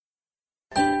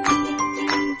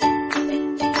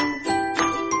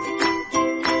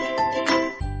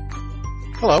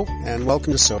Hello, and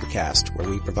welcome to Sobercast, where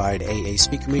we provide AA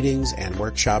speaker meetings and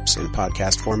workshops in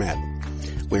podcast format.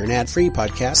 We're an ad-free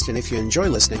podcast, and if you enjoy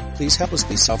listening, please help us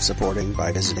be self-supporting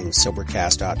by visiting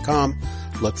Sobercast.com,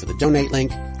 look for the donate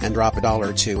link, and drop $1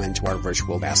 or $2 into our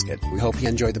virtual basket. We hope you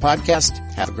enjoy the podcast.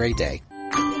 Have a great day.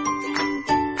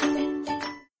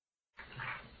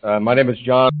 My name is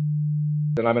John,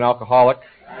 and I'm an alcoholic.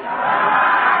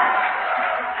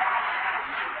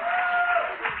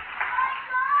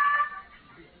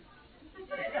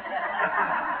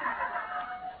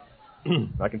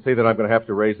 I can see that I'm going to have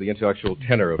to raise the intellectual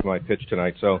tenor of my pitch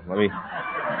tonight, so let me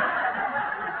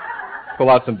pull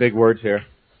out some big words here.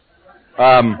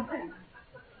 And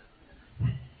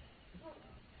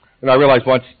I realized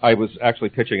once I was actually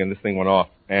pitching and this thing went off,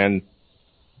 and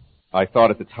I thought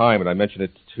at the time, and I mentioned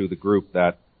it to the group,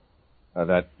 that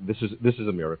this is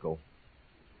a miracle.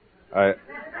 I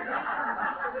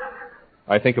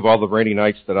think of all the rainy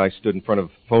nights that I stood in front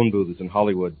of phone booths in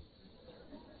Hollywood,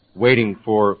 waiting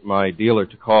for my dealer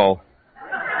to call,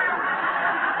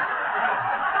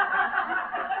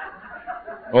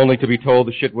 only to be told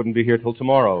the shit wouldn't be here till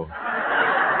tomorrow.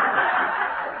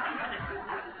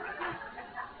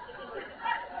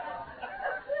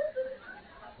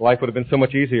 Life would have been so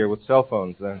much easier with cell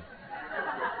phones then.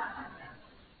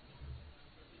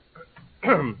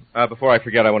 Before I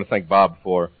forget, I want to thank Bob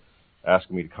for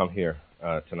asking me to come here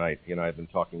tonight. He and I have been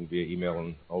talking via email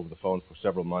and over the phone for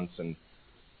several months, and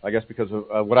I guess because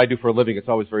of what I do for a living, it's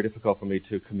always very difficult for me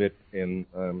to commit in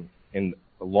a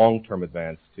long-term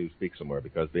advance to speak somewhere,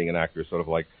 because being an actor is sort of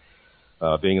like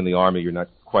being in the Army. You're not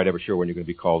quite ever sure when you're going to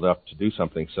be called up to do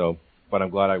something. So, but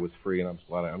I'm glad I was free, and I'm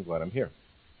glad I'm here.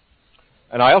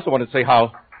 And I also want to say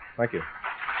how, thank you.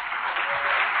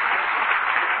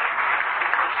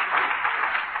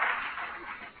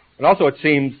 And also it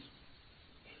seems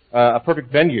a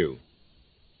perfect venue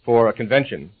for a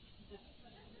convention.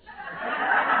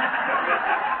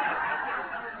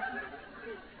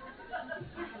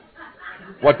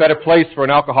 What better place for an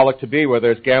alcoholic to be where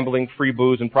there's gambling, free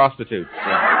booze, and prostitutes?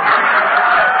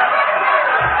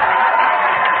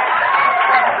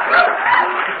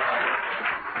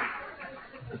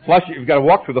 Plus, you've got to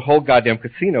walk through the whole goddamn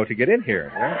casino to get in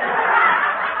here.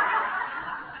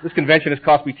 This convention has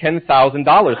cost me $10,000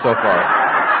 so far.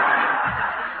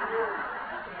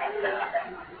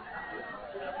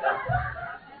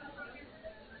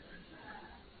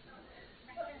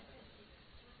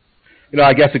 You know,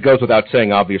 I guess it goes without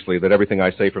saying, obviously, that everything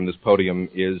I say from this podium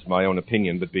is my own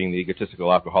opinion, but being the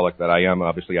egotistical alcoholic that I am,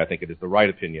 obviously, I think it is the right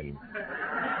opinion.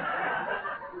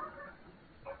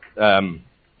 I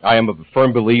am of a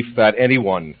firm belief that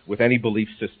anyone with any belief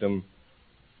system,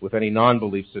 with any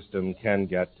non-belief system, can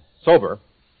get sober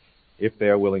if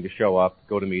they're willing to show up,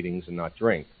 go to meetings, and not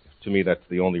drink. To me, that's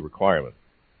the only requirement.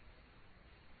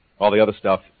 All the other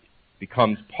stuff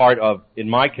becomes part of, in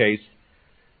my case,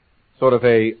 sort of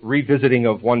a revisiting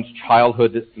of one's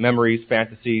childhood memories,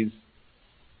 fantasies,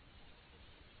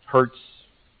 hurts,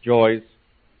 joys,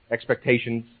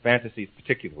 expectations, fantasies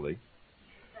particularly.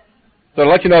 So to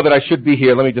let you know that I should be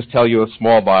here, let me just tell you a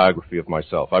small biography of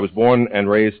myself. I was born and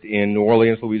raised in New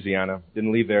Orleans, Louisiana.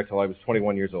 Didn't leave there till I was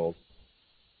 21 years old.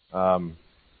 I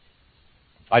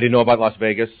didn't know about Las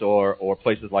Vegas or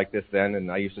places like this then,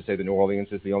 and I used to say that New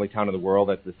Orleans is the only town in the world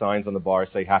that the signs on the bar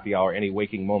say happy hour any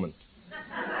waking moment.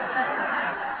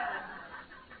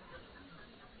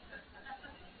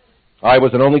 I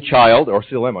was an only child, or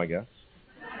still am, I guess.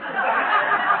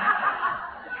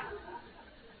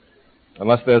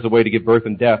 Unless there's a way to give birth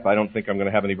and death, I don't think I'm going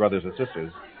to have any brothers or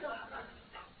sisters.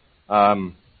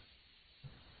 And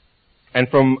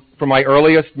from my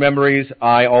earliest memories,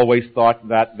 I always thought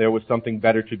that there was something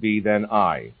better to be than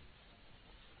I.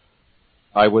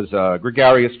 I was a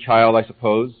gregarious child, I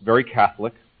suppose, very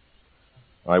Catholic.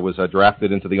 I was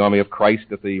drafted into the Army of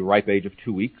Christ at the ripe age of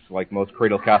 2 weeks, like most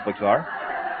cradle Catholics are.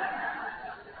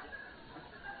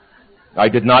 I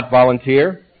did not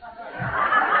volunteer.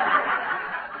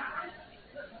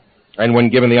 And when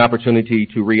given the opportunity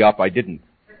to re-up, I didn't.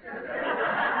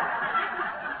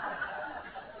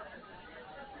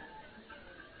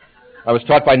 I was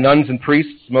taught by nuns and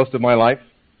priests most of my life.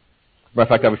 Matter of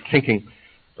fact, I was thinking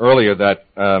earlier that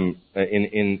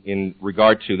in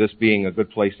regard to this being a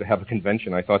good place to have a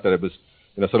convention, I thought that it was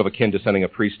sort of akin to sending a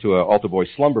priest to an altar boy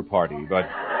slumber party, but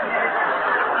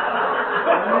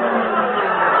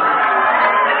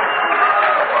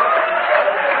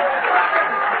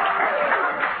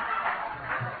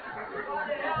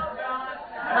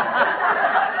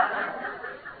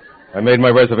I made my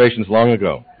reservations long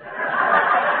ago.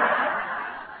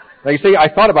 Now, you see, I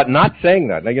thought about not saying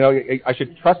that. Now, I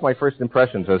should trust my first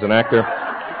impressions as an actor.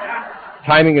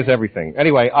 Timing is everything.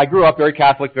 Anyway, I grew up very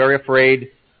Catholic, very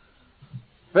afraid.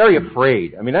 Very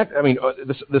afraid.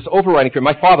 This overriding fear.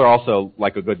 My father also,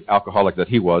 like a good alcoholic that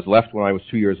he was, left when I was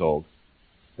 2 years old.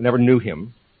 I never knew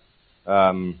him.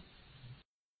 I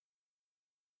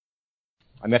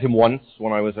met him once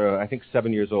when I was, I think,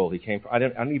 7 years old. He came. I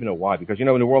don't even know why, because in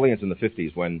New Orleans in the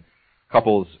 50s, when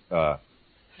couples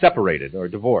separated or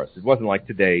divorced, it wasn't like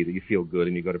today that you feel good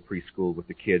and you go to preschool with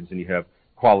the kids and you have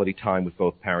quality time with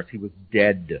both parents. He was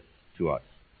dead to us.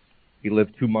 He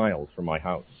lived 2 miles from my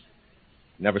house.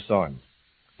 Never saw him.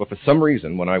 But for some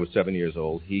reason, when I was 7 years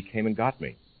old, he came and got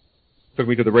me. Took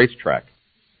me to the racetrack.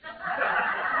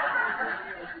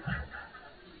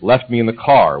 Left me in the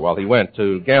car while he went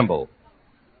to gamble.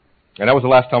 And that was the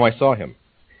last time I saw him.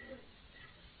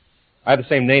 I had the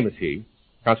same name as he.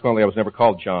 Consequently, I was never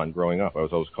called John growing up. I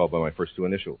was always called by my first 2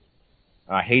 initials.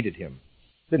 I hated him.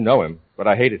 Didn't know him, but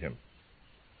I hated him.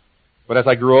 But as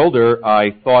I grew older,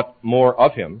 I thought more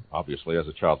of him, obviously, as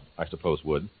a child I suppose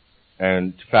would.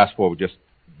 And to fast forward, just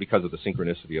because of the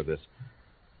synchronicity of this,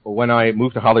 when I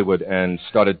moved to Hollywood and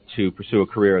started to pursue a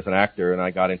career as an actor, and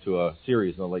I got into a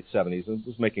series in the late 70s, and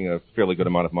was making a fairly good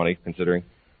amount of money considering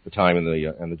the time and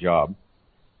the job,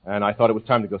 and I thought it was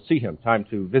time to go see him, time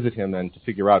to visit him, and to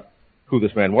figure out who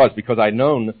this man was, because I'd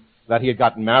known that he had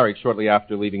gotten married shortly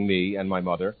after leaving me and my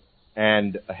mother,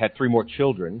 and had 3 more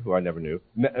children who I never knew.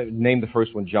 Named the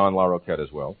first one John LaRoquette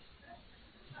as well.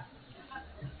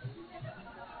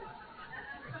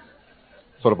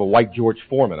 Sort of a white George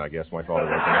Foreman, I guess my father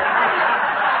was.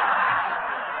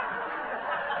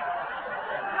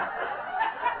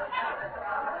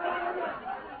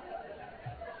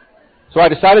 So I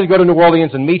decided to go to New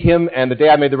Orleans and meet him, and the day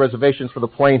I made the reservations for the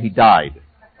plane, he died.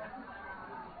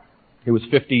 He was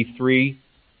 53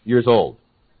 years old,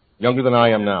 younger than I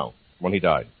am now, when he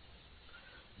died.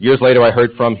 Years later, I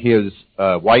heard from his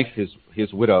wife,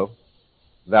 his widow,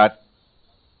 that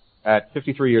at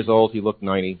 53 years old, he looked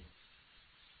 90,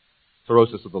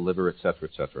 cirrhosis of the liver, etc.,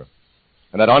 etc.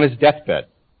 And that on his deathbed,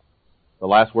 the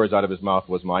last words out of his mouth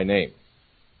was my name,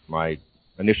 my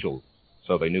initials,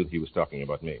 so they knew he was talking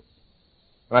about me.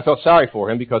 And I felt sorry for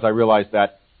him because I realized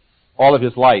that all of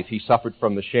his life he suffered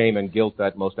from the shame and guilt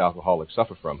that most alcoholics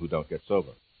suffer from who don't get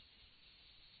sober.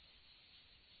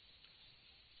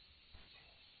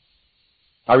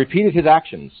 I repeated his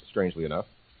actions, strangely enough.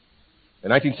 In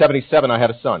 1977, I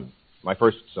had a son, my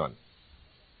first son.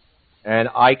 And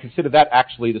I considered that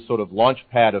actually the sort of launch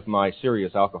pad of my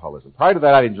serious alcoholism. Prior to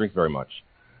that, I didn't drink very much.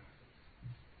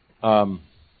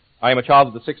 I am a child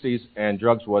of the 60s, and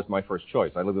drugs was my first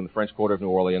choice. I lived in the French Quarter of New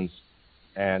Orleans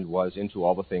and was into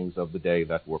all the things of the day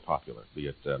that were popular, be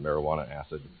it marijuana,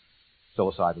 acid,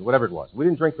 psilocybin, whatever it was. We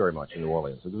didn't drink very much in New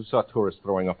Orleans. We saw tourists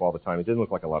throwing up all the time. It didn't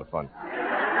look like a lot of fun.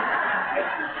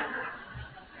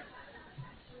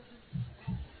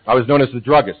 I was known as the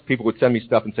druggist. People would send me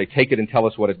stuff and say, take it and tell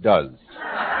us what it does.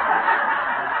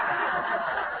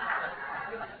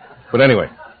 But anyway,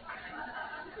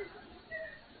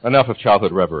 enough of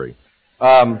childhood reverie.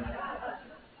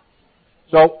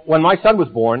 So when my son was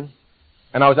born,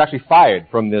 and I was actually fired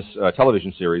from this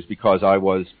television series because I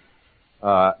was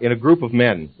in a group of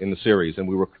men in the series, and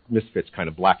we were misfits, kind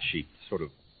of black sheep, sort of.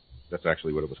 That's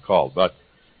actually what it was called. But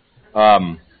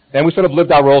and we sort of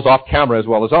lived our roles off camera as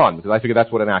well as on, because I figured that's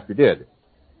what an actor did.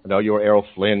 You know, you were Errol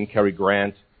Flynn, Cary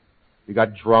Grant. You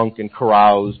got drunk and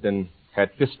caroused and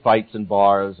had fist fights in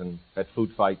bars and had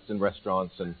food fights in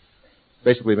restaurants and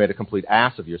basically made a complete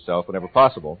ass of yourself whenever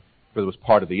possible, because it was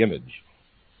part of the image.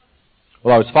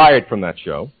 Well, I was fired from that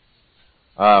show.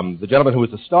 The gentleman who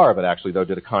was the star of it, actually, though,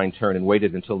 did a kind turn and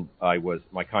waited until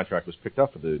my contract was picked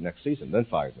up for the next season, then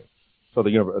fired me. So the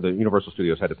Universal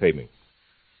Studios had to pay me,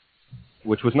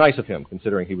 which was nice of him,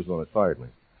 considering he was the one that fired me.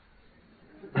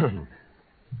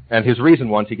 And his reason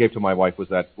once he gave to my wife was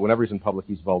that whenever he's in public,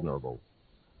 he's vulnerable.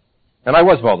 And I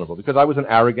was vulnerable, because I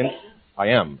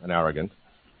am an arrogant,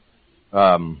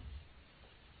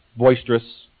 boisterous,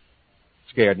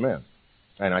 scared man.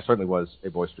 And I certainly was a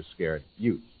boisterous, scared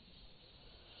youth.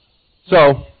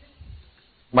 So,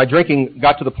 my drinking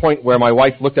got to the point where my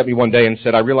wife looked at me one day and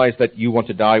said, I realize that you want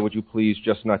to die. Would you please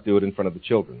just not do it in front of the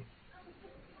children?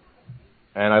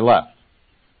 And I left.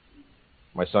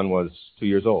 My son was 2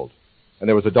 years old. And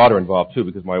there was a daughter involved, too,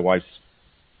 because my wife's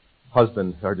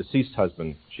husband, her deceased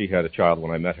husband, she had a child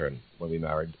when I met her. And when we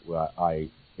married,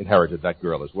 I inherited that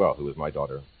girl as well, who is my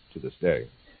daughter to this day.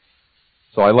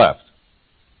 So I left.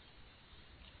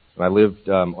 And I lived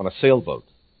on a sailboat,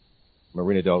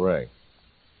 Marina del Rey,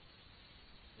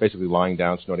 basically lying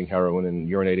down, snorting heroin, and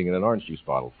urinating in an orange juice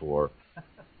bottle for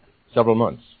several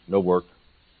months. No work.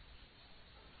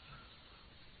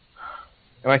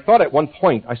 And I thought at one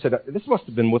point, I said, this must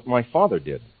have been what my father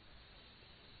did.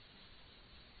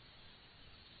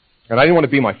 And I didn't want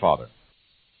to be my father.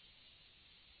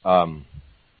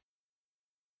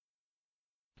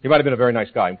 He might have been a very nice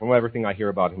guy. And from everything I hear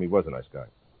about him, he was a nice guy.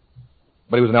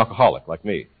 But he was an alcoholic, like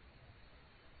me.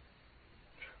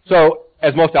 So,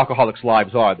 as most alcoholics'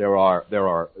 lives are, there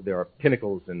are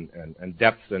pinnacles and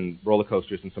depths and roller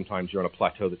coasters, and sometimes you're on a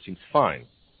plateau that seems fine.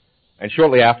 And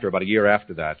shortly after, about a year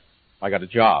after that, I got a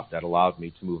job that allowed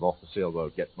me to move off the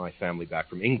sailboat, get my family back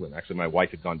from England. Actually, my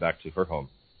wife had gone back to her home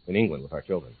in England with our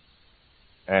children.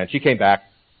 And she came back,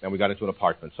 and we got into an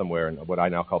apartment somewhere in what I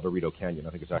now call Burrito Canyon. I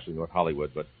think it's actually North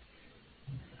Hollywood, but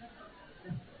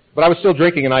I was still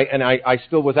drinking, and I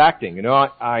still was acting. You know,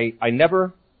 I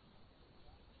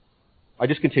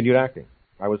just continued acting.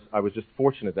 I was just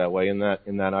fortunate that way in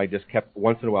that I just kept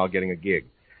once in a while getting a gig.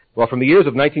 Well, from the years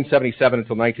of 1977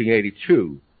 until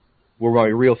 1982 were my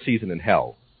real season in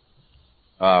hell.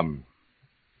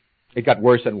 It got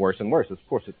worse and worse and worse. Of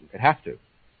course, it has to.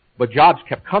 But jobs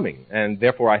kept coming, and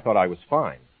therefore I thought I was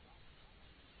fine.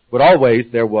 But always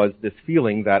there was this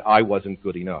feeling that I wasn't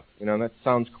good enough. You know, and that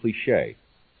sounds cliche.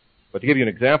 But to give you an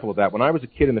example of that, when I was a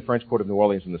kid in the French Quarter of New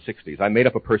Orleans in the 60s, I made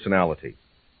up a personality.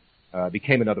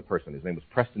 Became another person. His name was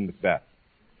Preston Macbeth.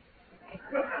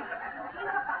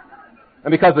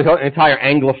 And because the entire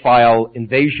Anglophile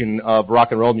invasion of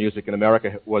rock and roll music in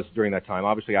America was during that time,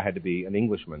 obviously I had to be an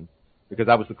Englishman because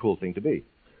that was the cool thing to be.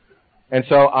 And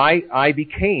so I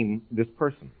became this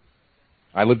person.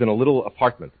 I lived in a little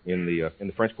apartment in the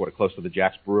French Quarter close to the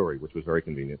Jack's Brewery, which was very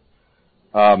convenient.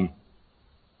 And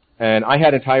I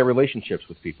had entire relationships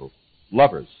with people,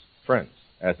 lovers, friends,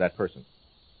 as that person.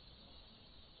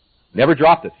 Never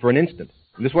dropped it for an instant.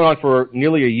 And this went on for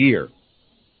nearly a year.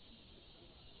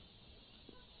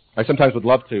 I sometimes would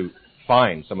love to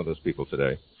find some of those people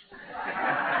today.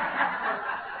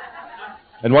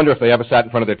 And wonder if they ever sat in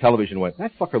front of their television and went,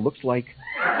 that fucker looks like...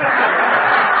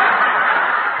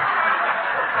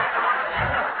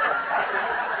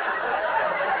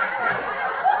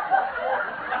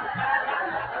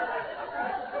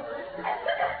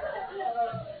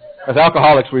 As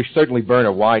alcoholics, we certainly burn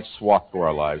a wide swath through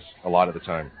our lives a lot of the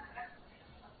time.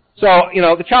 So, you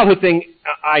know, the childhood thing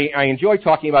I enjoy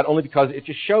talking about only because it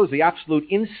just shows the absolute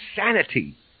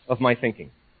insanity of my thinking.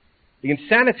 The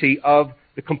insanity of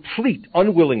the complete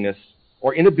unwillingness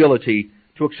or inability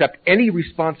to accept any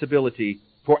responsibility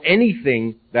for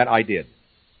anything that I did.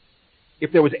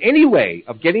 If there was any way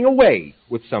of getting away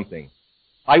with something,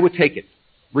 I would take it,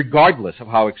 regardless of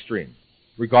how extreme,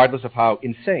 regardless of how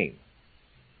insane.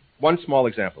 One small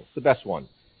example, the best one.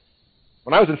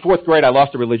 When I was in 4th grade, I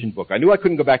lost a religion book. I knew I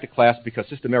couldn't go back to class because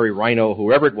Sister Mary Rhino,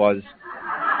 whoever it was,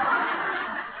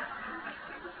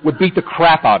 would beat the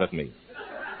crap out of me.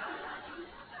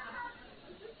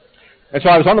 And so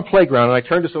I was on the playground, and I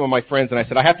turned to some of my friends, and I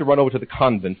said, I have to run over to the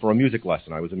convent for a music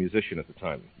lesson. I was a musician at the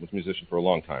time. I was a musician for a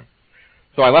long time.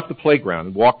 So I left the playground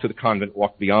and walked to the convent,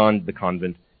 walked beyond the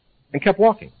convent, and kept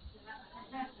walking.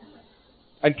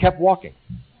 And kept walking.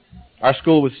 Our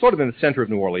school was sort of in the center of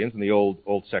New Orleans, in the old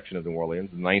section of New Orleans,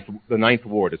 the ninth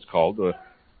Ward it's called.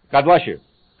 God bless you.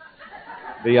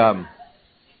 The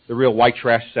real white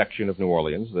trash section of New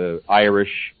Orleans, the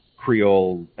Irish,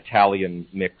 Creole, Italian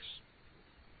mix.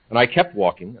 And I kept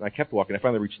walking, and I kept walking. I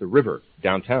finally reached the river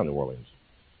downtown New Orleans.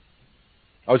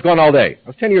 I was gone all day. I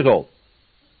was 10 years old.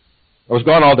 I was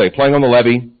gone all day, playing on the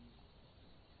levee,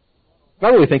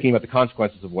 not really thinking about the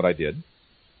consequences of what I did.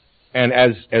 And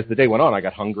as the day went on, I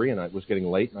got hungry, and I was getting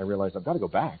late, and I realized I've got to go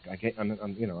back. I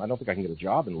don't think I can get a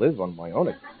job and live on my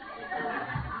own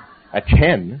at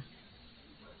 10.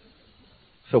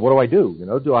 So what do? You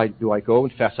know, do I go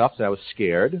and fess up? Say I was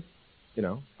scared. You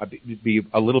know, I'd be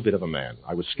a little bit of a man.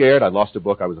 I was scared. I lost a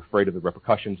book. I was afraid of the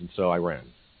repercussions, and so I ran.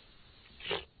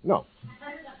 No.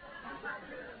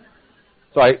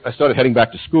 So I started heading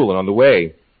back to school, and on the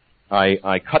way,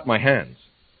 I cut my hands.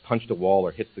 Punched a wall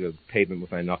or hit the pavement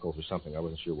with my knuckles or something. I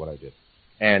wasn't sure what I did.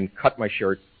 And cut my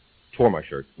shirt, tore my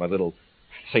shirt, my little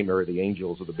St. Mary of the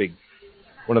Angels with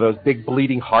one of those big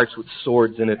bleeding hearts with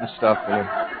swords in it and stuff.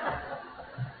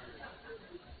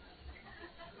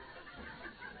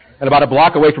 And about a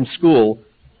block away from school,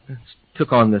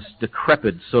 took on this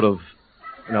decrepit sort of,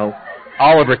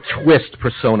 Oliver Twist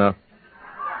persona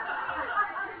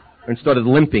and started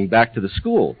limping back to the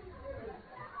school.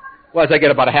 Well, as I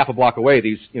get about a half a block away,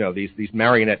 these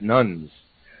marionette nuns,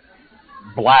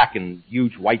 black and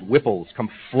huge white whipples, come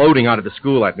floating out of the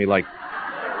school at me like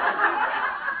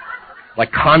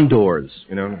condors,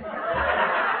 And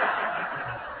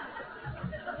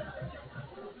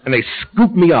they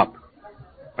scoop me up,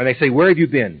 and they say, "Where have you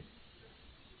been?"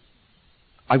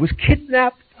 I was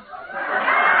kidnapped.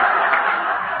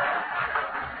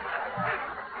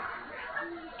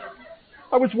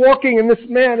 I was walking and this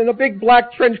man in a big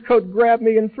black trench coat grabbed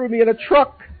me and threw me in a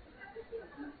truck.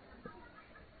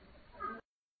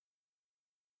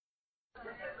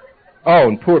 Oh,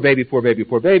 and poor baby, poor baby,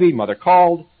 poor baby. Mother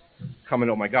called. Coming,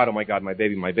 oh my God, my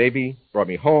baby, my baby. Brought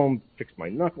me home, fixed my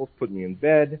knuckles, put me in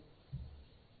bed.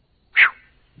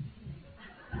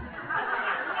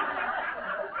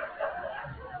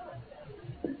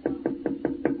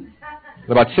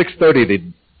 About 6:30, the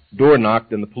door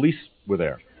knocked and the police were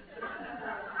there.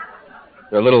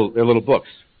 Their little books.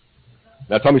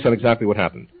 Now tell me, son, exactly what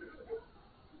happened.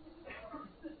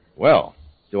 Well,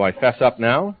 do I fess up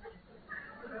now?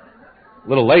 A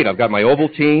little late. I've got my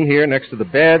Ovaltine here next to the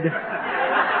bed.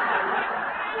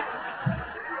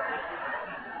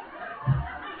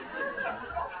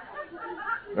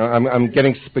 I'm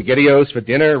getting SpaghettiOs for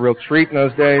dinner, a real treat in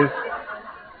those days.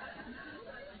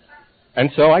 And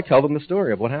so I tell them the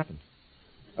story of what happened,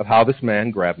 of how this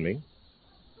man grabbed me,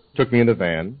 took me in the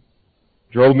van,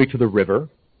 drove me to the river,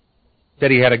 said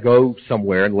he had to go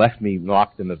somewhere and left me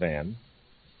locked in the van,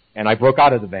 and I broke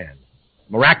out of the van,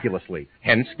 miraculously,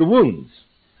 hence the wounds.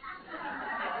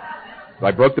 So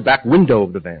I broke the back window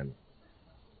of the van.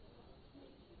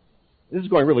 This is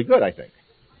going really good, I think.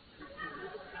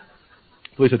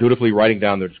 Police are dutifully writing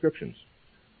down their descriptions.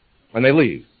 And they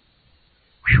leave.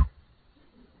 Whew.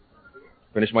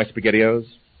 Finish my SpaghettiOs.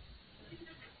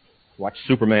 Watch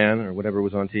Superman or whatever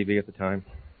was on TV at the time.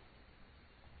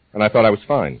 And I thought I was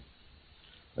fine.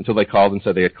 Until they called and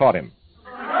said they had caught him.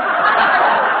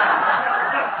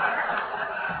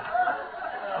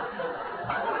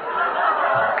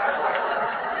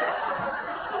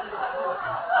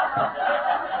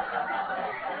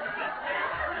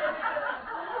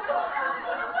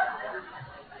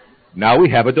 Now we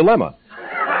have a dilemma.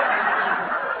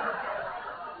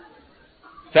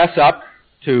 Fess up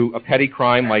to a petty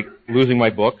crime like losing my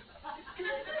book,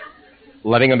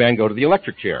 letting a man go to the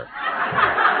electric chair.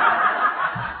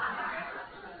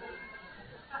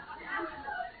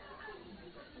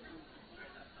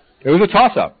 It was a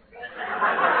toss-up.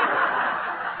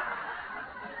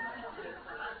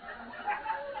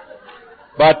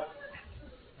 But,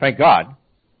 thank God,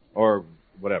 or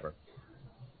whatever,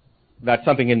 that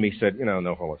something in me said,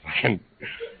 no, hold on a second.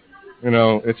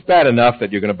 It's bad enough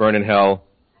that you're going to burn in hell.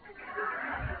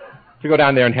 To go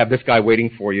down there and have this guy waiting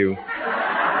for you.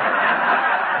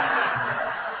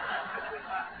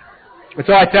 And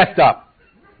so I fessed up.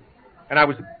 And I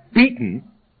was beaten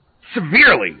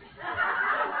severely.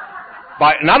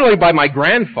 Not only by my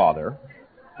grandfather.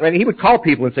 I mean, he would call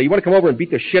people and say, you want to come over and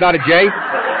beat the shit out of Jay?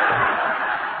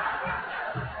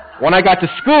 When I got to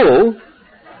school,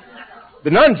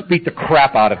 the nuns beat the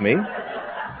crap out of me.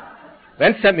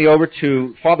 Then sent me over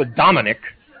to Father Dominic.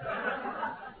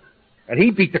 And he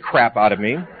beat the crap out of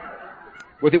me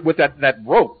with that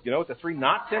rope, with the 3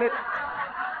 knots in it.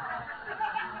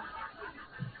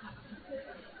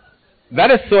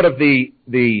 That is sort of the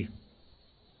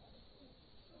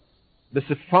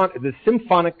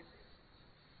symphonic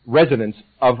resonance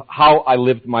of how I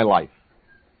lived my life.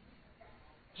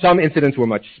 Some incidents were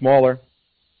much smaller.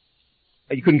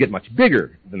 You couldn't get much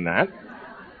bigger than that.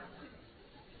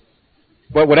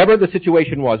 But whatever the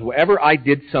situation was, wherever I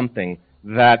did something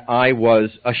that I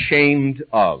was ashamed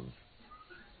of,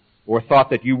 or thought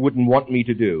that you wouldn't want me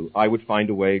to do, I would find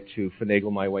a way to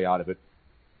finagle my way out of it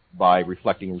by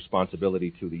reflecting responsibility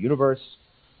to the universe,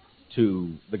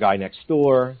 to the guy next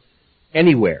door,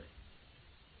 anywhere.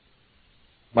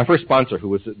 My first sponsor, who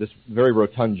was this very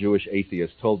rotund Jewish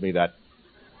atheist, told me that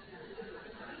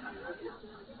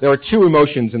there are 2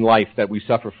 emotions in life that we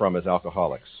suffer from as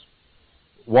alcoholics.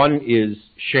 One is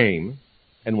shame,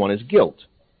 and one is guilt.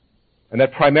 And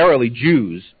that primarily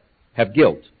Jews have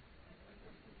guilt.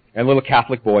 And little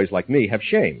Catholic boys like me have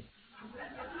shame.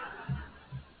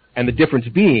 And the difference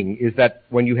being is that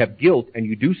when you have guilt and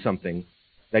you do something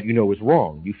that you know is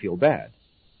wrong, you feel bad.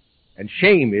 And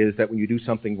shame is that when you do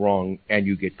something wrong and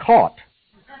you get caught,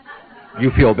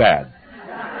 you feel bad.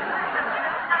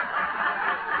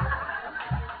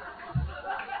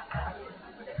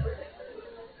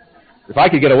 If I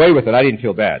could get away with it, I didn't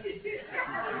feel bad.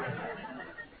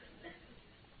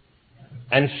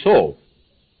 And so,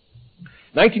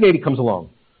 1980 comes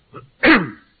along.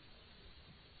 And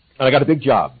I got a big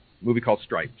job, a movie called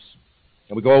Stripes.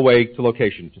 And we go away to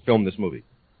location to film this movie.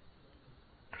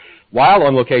 While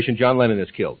on location, John Lennon is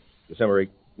killed, December 8,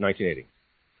 1980.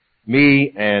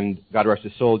 Me and, God rest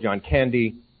his soul, John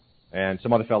Candy, and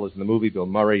some other fellows in the movie, Bill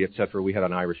Murray, etc., we had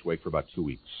an Irish wake for about 2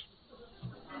 weeks.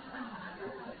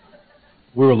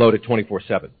 We were loaded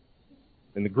 24/7.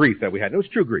 in the grief that we had. And it was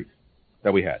true grief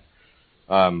that we had.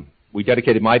 We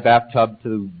dedicated my bathtub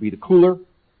to be the cooler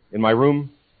in my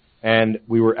room, and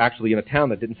we were actually in a town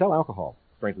that didn't sell alcohol.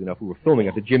 Frankly enough, we were filming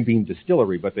at the Jim Beam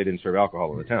Distillery, but they didn't serve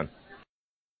alcohol in the town.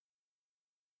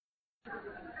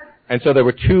 And so there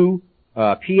were two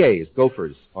PAs,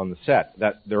 gophers, on the set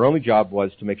that their only job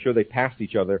was to make sure they passed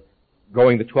each other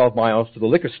going the 12 miles to the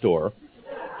liquor store.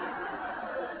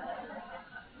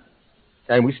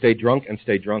 And we stayed drunk and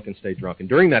stayed drunk and stayed drunk. And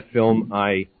during that film,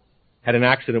 I had an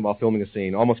accident while filming a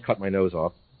scene, almost cut my nose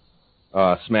off,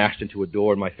 smashed into a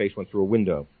door, and my face went through a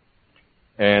window.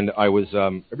 And I was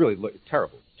really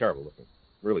terrible looking,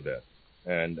 really bad.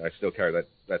 And I still carry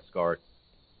that scar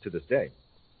to this day.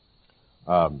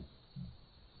 And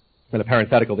a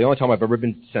parenthetical, the only time I've ever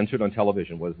been censored on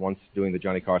television was once doing the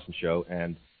Johnny Carson show,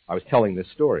 and I was telling this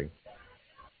story.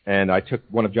 And I took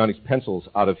one of Johnny's pencils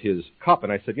out of his cup,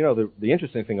 and I said, the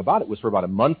interesting thing about it was for about a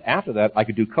month after that, I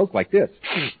could do coke like this.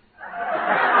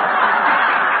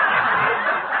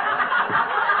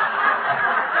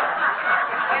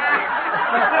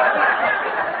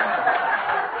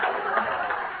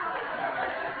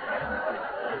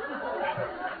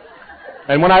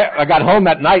 And when I got home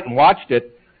that night and watched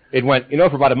it, it went,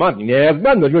 for about a month. It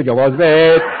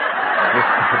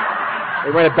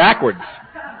went it backwards.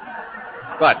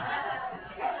 But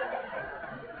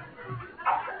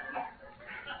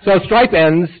so Stripes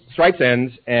ends,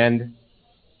 and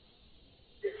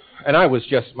I was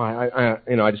just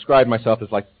I described myself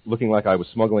as like looking like I was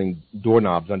smuggling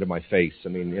doorknobs under my face. I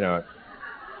mean,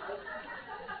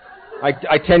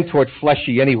 I tend toward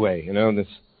fleshy anyway. This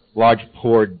large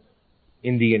pored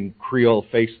Indian Creole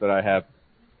face that I have.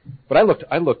 But I looked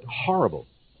horrible.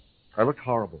 I looked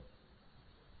horrible.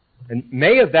 In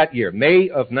May of that year, May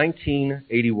of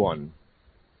 1981,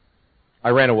 I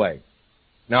ran away.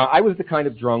 Now, I was the kind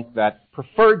of drunk that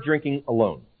preferred drinking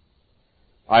alone.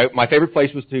 My favorite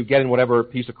place was to get in whatever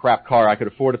piece of crap car I could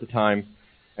afford at the time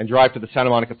and drive to the Santa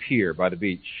Monica Pier by the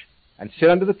beach and sit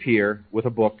under the pier with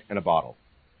a book and a bottle.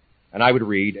 And I would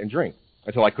read and drink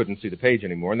until I couldn't see the page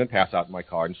anymore and then pass out in my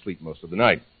car and sleep most of the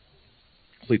night.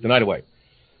 Sleep the night away.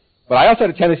 But I also had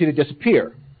a tendency to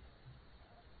disappear.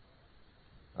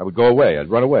 I would go away. I'd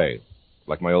run away,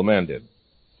 like my old man did.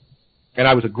 And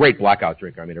I was a great blackout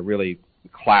drinker. I mean, a really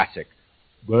classic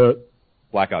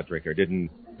blackout drinker.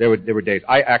 There were days.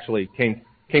 I actually came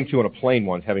to on a plane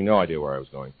once, having no idea where I was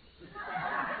going.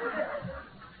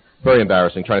 Very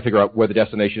embarrassing, trying to figure out where the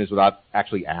destination is without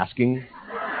actually asking.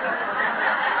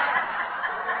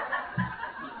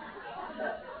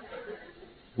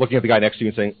 Looking at the guy next to you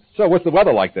and saying, "So, what's the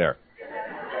weather like there?"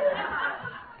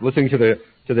 Listening to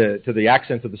the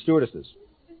accents of the stewardesses.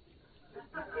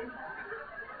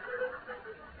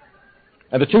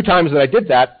 And the two times that I did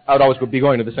that, I would always be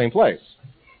going to the same place,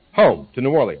 home to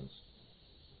New Orleans,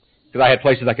 because I had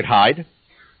places I could hide,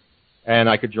 and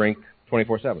I could drink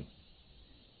 24/7.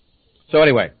 So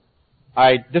anyway,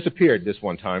 I disappeared this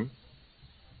one time,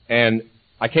 and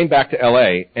I came back to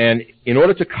L.A., and in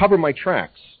order to cover my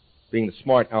tracks, being the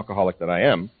smart alcoholic that I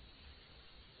am,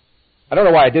 I don't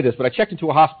know why I did this, but I checked into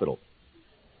a hospital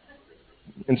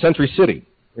in Century City,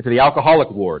 into the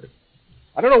alcoholic ward.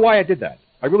 I don't know why I did that.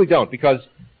 I really don't, because,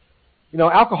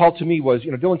 alcohol to me was,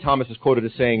 Dylan Thomas is quoted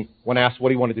as saying, when asked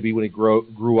what he wanted to be when he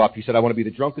grew up, he said, "I want to be the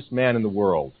drunkest man in the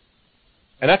world."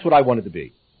 And that's what I wanted to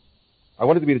be. I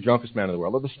wanted to be the drunkest man in the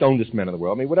world, or the stonedest man in the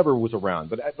world. I mean, whatever was around.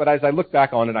 But as I look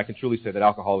back on it, I can truly say that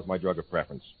alcohol is my drug of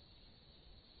preference.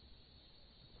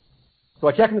 So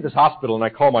I check into this hospital, and I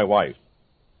call my wife.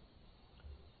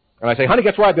 And I say, "Honey,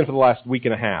 guess where I've been for the last week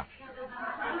and a half?"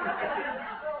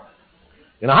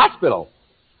 In a hospital.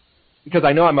 Because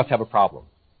I know I must have a problem.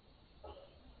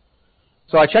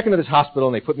 So I check into this hospital,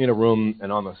 and they put me in a room,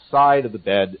 and on the side of the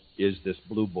bed is this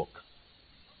blue book.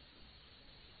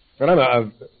 And I'm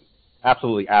an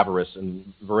absolutely avarice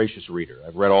and voracious reader.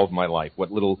 I've read all of my life. I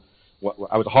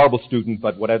was a horrible student,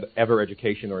 but whatever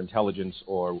education or intelligence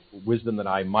or wisdom that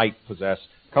I might possess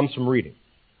comes from reading.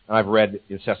 And I've read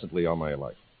incessantly all my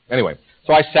life. Anyway,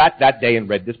 so I sat that day and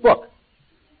read this book.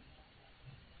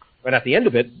 And at the end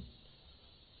of it,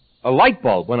 a light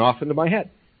bulb went off into my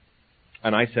head.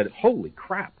 And I said, "Holy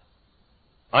crap,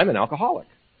 I'm an alcoholic."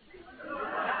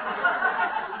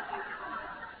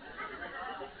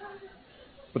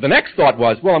 But the next thought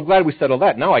was, well, I'm glad we settled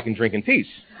that. Now I can drink in peace.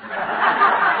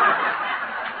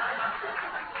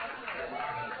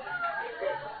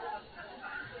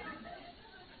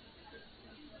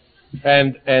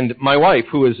 And my wife,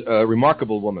 who is a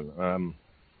remarkable woman. I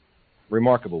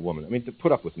mean, to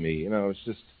put up with me, it's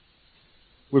just,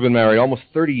 we've been married almost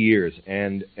 30 years,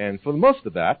 and for most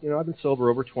of that, I've been sober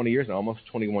over 20 years now, almost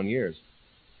 21 years.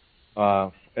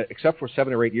 except for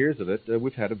 7 or 8 years of it,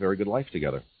 we've had a very good life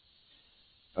together.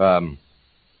 And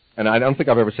I don't think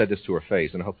I've ever said this to her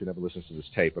face, and I hope she never listens to this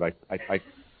tape, but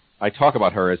I talk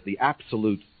about her as the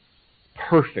absolute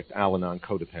perfect Al-Anon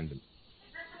codependent.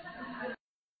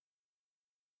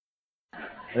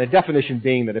 And the definition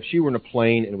being that if she were in a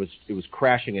plane and it was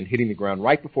crashing and hitting the ground,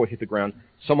 right before it hit the ground,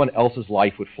 someone else's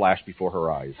life would flash before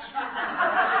her eyes.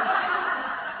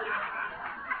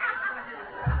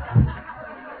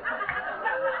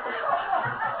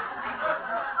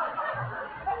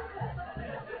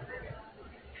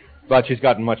 But she's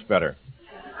gotten much better.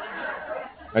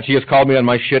 And she has called me on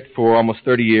my shit for almost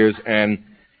 30 years, and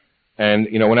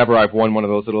you know, whenever I've won one of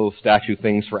those little statue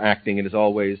things for acting, it is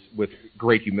always with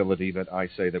great humility that I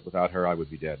say that without her I would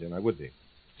be dead, and I would be.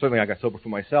 Certainly I got sober for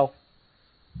myself.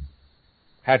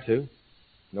 Had to.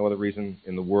 No other reason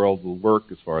in the world will work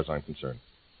as far as I'm concerned.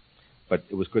 But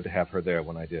it was good to have her there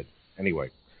when I did. Anyway.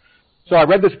 So I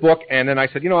read this book, and then I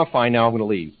said, you know, I'm fine now, I'm going to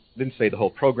leave. Didn't say the whole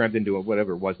program, didn't do it,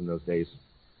 whatever it was in those days.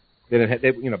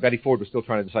 You know, Betty Ford was still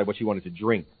trying to decide what she wanted to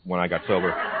drink when I got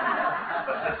sober.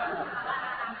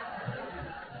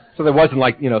 So there wasn't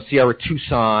like, you know, Sierra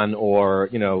Tucson or,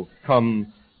 you know,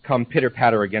 come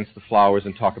pitter-patter against the flowers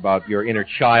and talk about your inner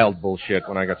child bullshit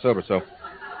when I got sober. So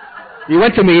you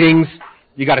went to meetings,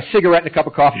 you got a cigarette and a cup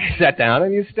of coffee, you sat down,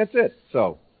 and that's it.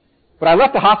 So, but I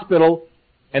left the hospital,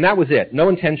 and that was it. No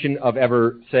intention of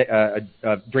ever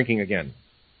drinking again.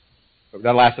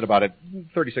 That lasted about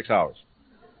 36 hours.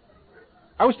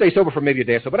 I would stay sober for maybe a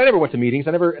day or so, but I never went to meetings.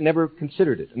 I never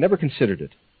considered it.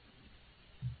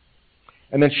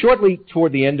 And then shortly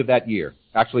toward the end of that year,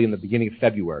 actually in the beginning of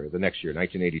February of the next year,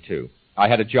 1982, I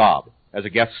had a job as a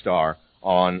guest star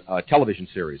on a television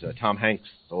series, Tom Hanks'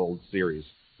 old series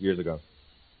years ago.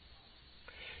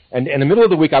 And in the middle of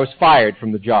the week, I was fired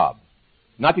from the job.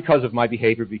 Not because of my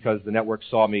behavior, because the network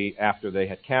saw me after they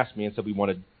had cast me and said we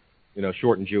wanted, you know,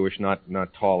 short and Jewish, not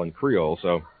tall and Creole.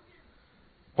 So,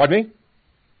 pardon me?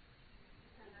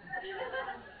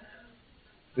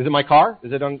 Is it my car?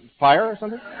 Is it on fire or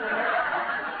something?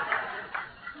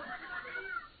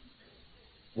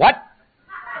 What?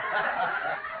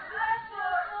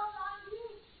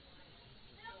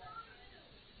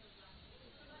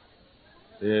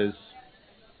 Is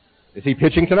he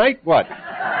pitching tonight? What?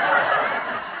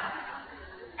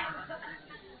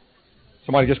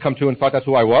 Somebody just come to and thought that's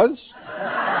who I was?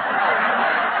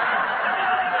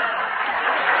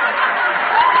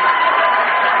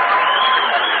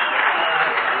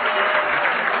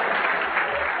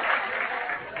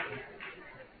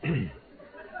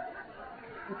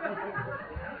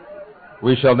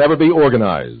 We shall never be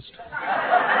organized.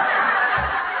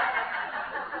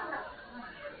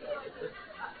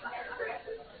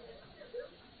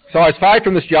 So I was fired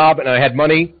from this job, and I had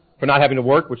money for not having to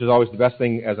work, which is always the best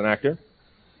thing as an actor.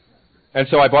 And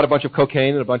so I bought a bunch of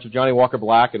cocaine and a bunch of Johnny Walker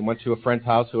Black and went to a friend's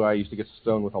house who I used to get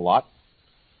stoned with a lot.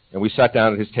 And we sat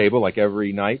down at his table like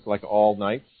every night, like all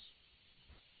nights.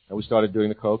 And we started doing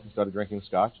the coke and started drinking the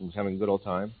scotch and was having a good old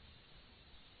time.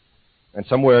 And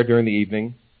somewhere during the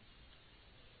evening,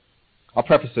 I'll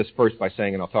preface this first by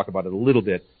saying, and I'll talk about it a little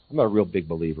bit, I'm not a real big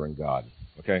believer in God,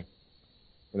 okay?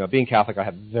 You know, being Catholic, I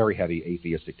have very heavy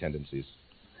atheistic tendencies.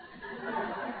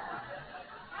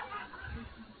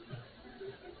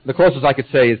 The closest I could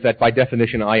say is that by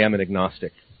definition I am an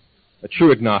agnostic, a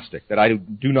true agnostic, that I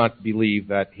do not believe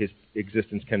that his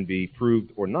existence can be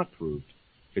proved or not proved,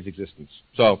 his existence.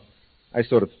 So I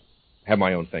sort of have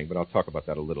my own thing, but I'll talk about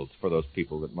that a little for those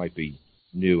people that might be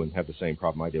new and have the same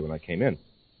problem I did when I came in.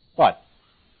 But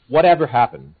whatever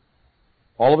happened,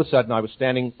 all of a sudden I was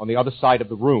standing on the other side of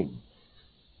the room,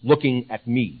 looking at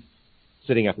me,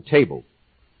 sitting at the table.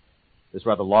 This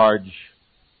rather large,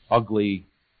 ugly,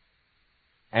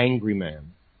 angry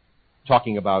man,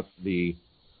 talking about the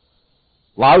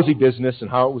lousy business and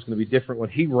how it was going to be different when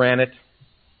he ran it.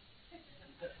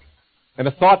 And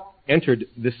a thought entered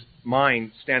this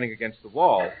mind standing against the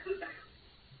wall.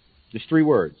 Just 3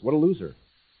 words: what a loser.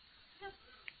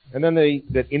 And then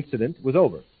that incident was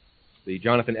over. The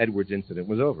Jonathan Edwards incident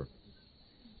was over.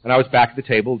 And I was back at the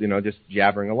table, you know, just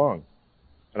jabbering along.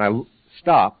 And I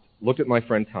stopped, looked at my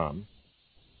friend Tom,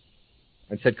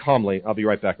 and said calmly, "I'll be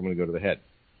right back, I'm going to go to the head."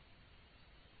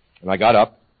 And I got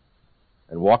up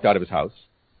and walked out of his house,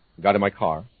 got in my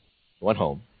car, went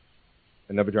home,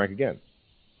 and never drank again.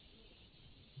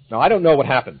 Now, I don't know what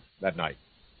happened that night.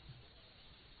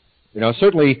 You know,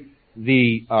 certainly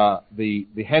the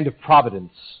hand of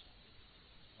providence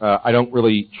I don't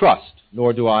really trust,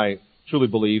 nor do I truly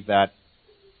believe that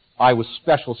I was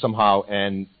special somehow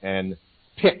and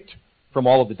picked from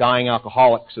all of the dying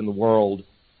alcoholics in the world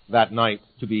that night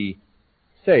to be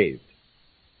saved.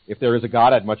 If there is a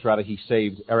God, I'd much rather he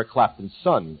saved Eric Clapton's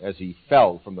son as he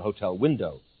fell from the hotel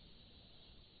window.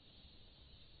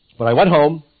 But I went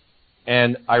home,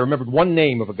 and I remembered one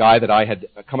name of a guy that I had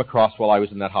come across while I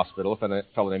was in that hospital, a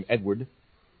fellow named Edward,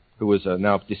 who was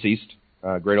now deceased,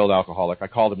 a great old alcoholic. I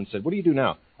called him and said, "What do you do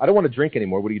now? I don't want to drink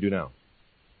anymore. What do you do now?"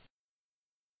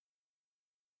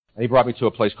 And he brought me to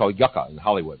a place called Yucca in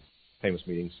Hollywood, famous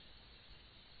meetings.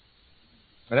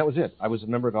 And that was it. I was a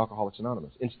member of Alcoholics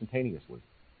Anonymous, instantaneously.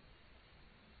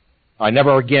 I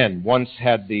never again once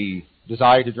had the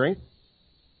desire to drink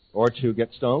or to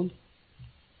get stoned.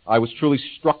 I was truly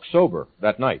struck sober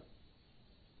that night,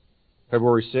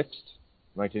 February 6th,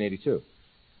 1982.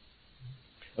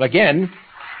 And again,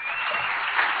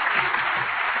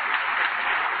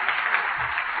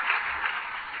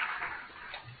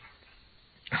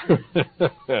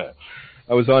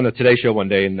 I was on a Today Show one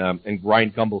day, and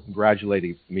Ryan Gumbel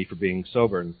congratulated me for being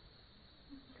sober.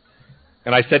 And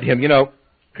I said to him,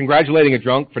 congratulating a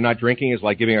drunk for not drinking is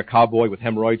like giving a cowboy with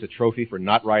hemorrhoids a trophy for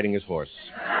not riding his horse.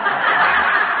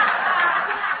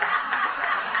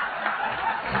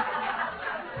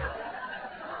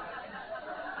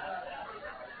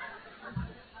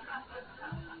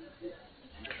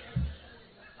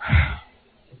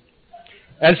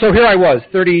 And so here I was,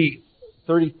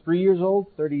 33 years old,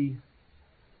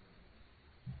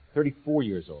 34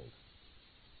 years old.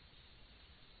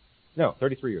 No,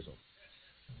 33 years old.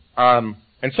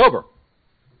 And sober.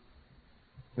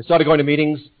 I started going to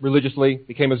meetings religiously,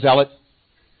 became a zealot.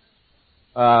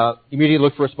 Immediately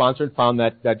looked for a sponsor and found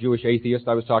that Jewish atheist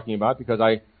I was talking about, because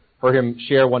I heard him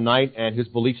share one night, and his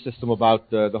belief system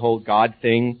about the whole God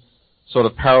thing sort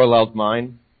of paralleled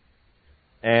mine.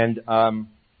 And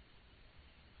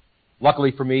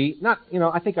luckily for me,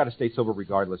 I think I'd have stayed sober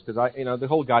regardless, because the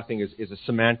whole God thing is a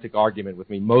semantic argument with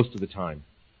me most of the time.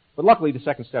 But luckily, the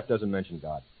second step doesn't mention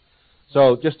God.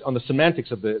 So just on the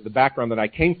semantics of the background that I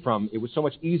came from, it was so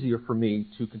much easier for me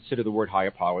to consider the word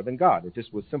higher power than God. It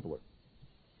just was simpler.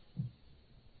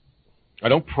 I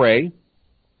don't pray.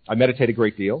 I meditate a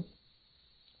great deal.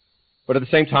 But at the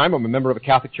same time, I'm a member of a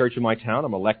Catholic church in my town.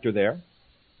 I'm a lector there.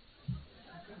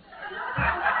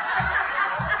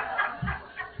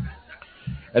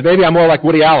 And maybe I'm more like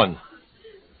Woody Allen.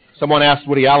 Someone asked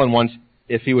Woody Allen once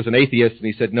if he was an atheist, and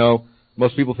he said, "No,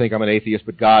 most people think I'm an atheist,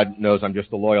 but God knows I'm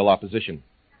just a loyal opposition."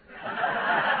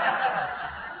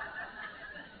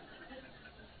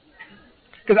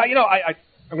 Because,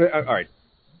 all right.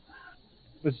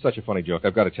 This is such a funny joke,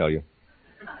 I've got to tell you.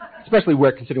 Especially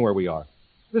considering where we are.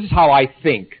 This is how I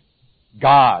think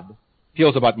God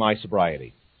feels about my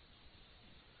sobriety.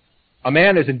 A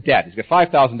man is in debt. He's got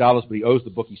 $5,000, but he owes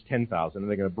the bookies $10,000, and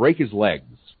they're going to break his legs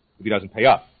if he doesn't pay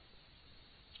up.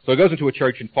 So he goes into a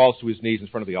church and falls to his knees in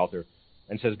front of the altar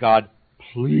and says, "God,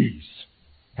 please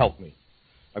help me.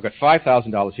 I've got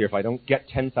 $5,000 here. If I don't get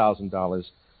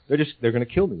 $10,000, they're going to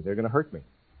kill me. They're going to hurt me."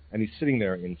 And he's sitting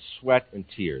there in sweat and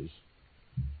tears.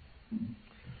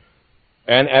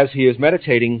 And as he is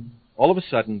meditating, all of a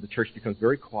sudden the church becomes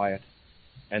very quiet,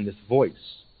 and this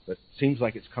voice that seems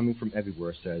like it's coming from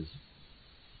everywhere says,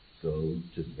 "Go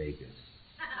to Vegas."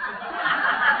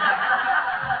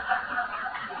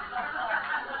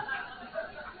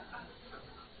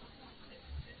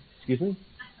 Excuse me?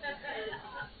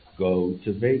 Go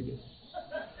to Vegas.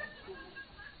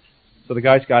 So the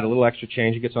guy's got a little extra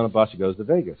change. He gets on a bus. He goes to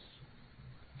Vegas.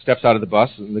 Steps out of the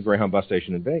bus in the Greyhound bus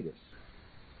station in Vegas.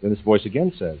 Then this voice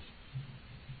again says,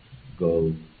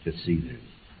 "Go to Caesars."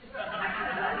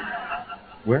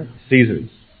 Where? Caesars.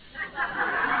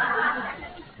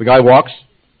 The guy walks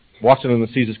into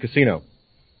the Caesars casino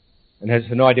and has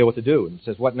no idea what to do, and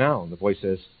says, "What now?" And the voice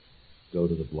says, "Go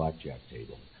to the blackjack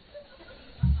table."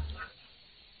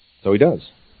 So he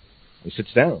does. He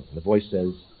sits down, and the voice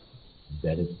says,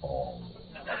 "Bet it all."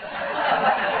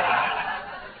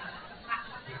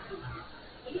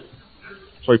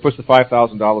 So he puts the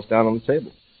 $5,000 down on the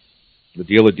table. The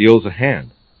dealer deals a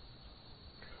hand.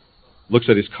 Looks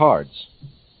at his cards.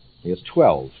 He has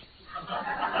 12.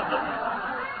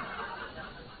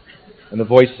 And the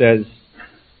voice says,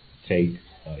 "Take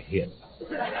a hit."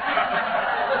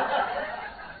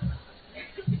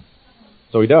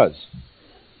 So he does.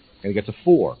 And he gets a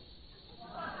 4.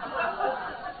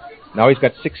 Now he's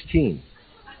got 16.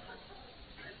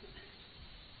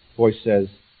 Voice says,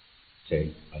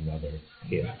 "Take another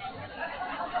hit."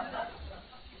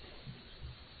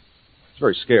 He's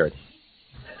very scared.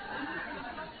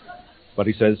 But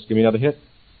he says, "Give me another hit."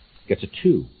 Gets a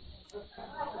 2.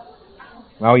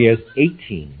 Now he has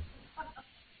 18.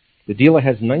 The dealer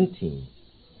has 19.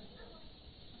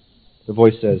 The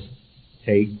voice says,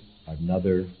 "Take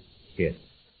another hit."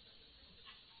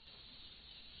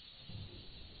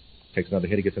 Takes another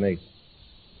hit, he gets an 8.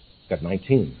 Got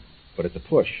 19, but it's a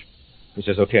push. He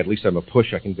says, okay, at least I'm a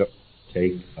push, I can go.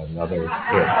 Take another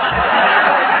hit.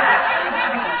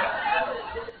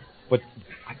 But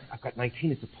I've got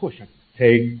 19, it's a push.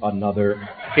 Take another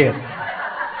hit.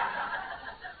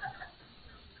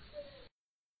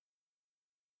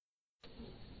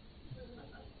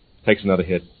 Takes another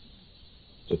hit.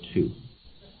 It's a 2.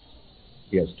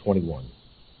 He has 21.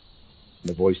 And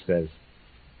the voice says,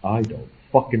 I don't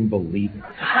fucking believe it.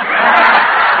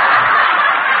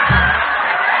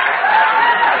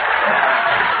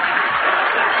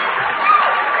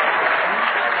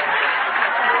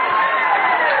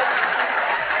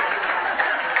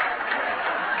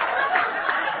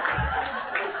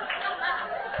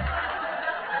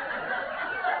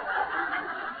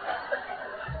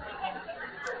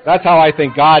 That's how I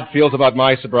think God feels about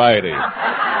my sobriety.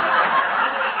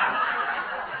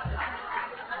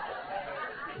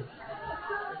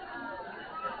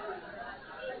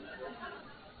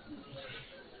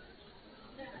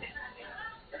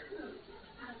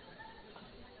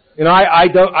 You know,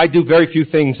 I do very few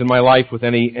things in my life with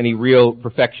any real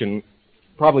perfection.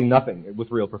 Probably nothing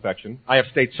with real perfection. I have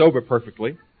stayed sober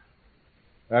perfectly.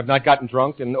 I have not gotten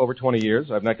drunk in over 20 years.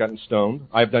 I have not gotten stoned.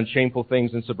 I have done shameful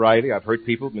things in sobriety. I've hurt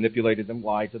people, manipulated them,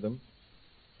 lied to them.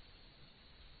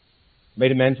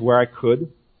 Made amends where I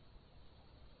could.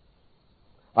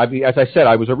 As I said,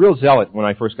 I was a real zealot when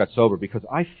I first got sober because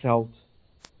I felt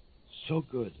so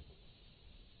good.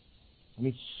 I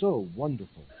mean, so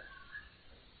wonderful.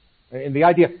 And the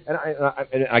idea,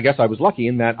 and I guess I was lucky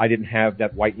in that I didn't have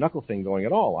that white knuckle thing going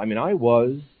at all. I mean, I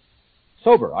was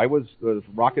sober. I was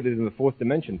rocketed in the fourth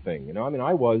dimension thing, you know. I mean,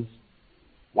 I was,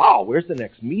 wow, where's the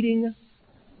next meeting?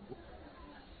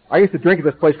 I used to drink at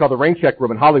this place called the Rain Check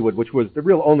Room in Hollywood, which was the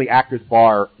real only actors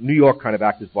bar, New York kind of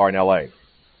actors bar in L.A.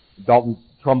 Dalton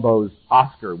Trumbo's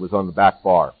Oscar was on the back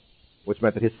bar, which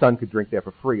meant that his son could drink there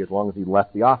for free as long as he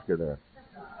left the Oscar there.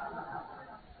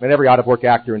 And every out-of-work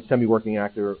actor and semi-working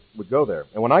actor would go there.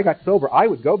 And when I got sober, I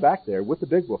would go back there with the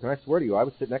big book, and I swear to you, I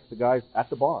would sit next to guys at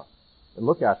the bar and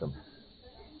look at them.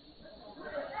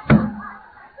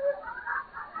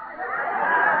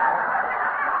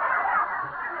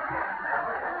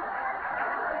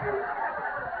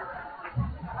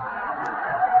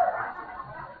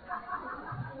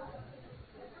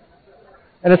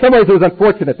 And in some ways, it was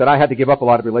unfortunate that I had to give up a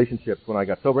lot of relationships when I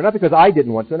got sober. Not because I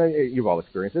didn't want to, and you've all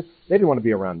experienced this. They didn't want to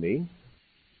be around me.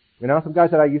 You know, some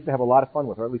guys that I used to have a lot of fun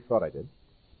with, or at least thought I did.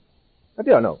 I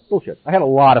did, no, bullshit. I had a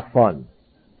lot of fun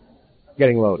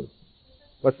getting loaded.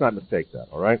 Let's not mistake that,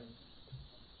 all right?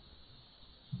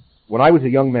 When I was a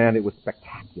young man, it was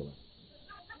spectacular.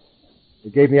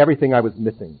 It gave me everything I was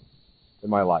missing in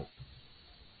my life.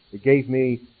 It gave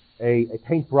me a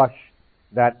paintbrush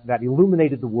that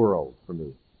illuminated the world for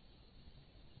me.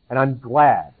 And I'm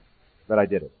glad that I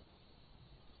did it.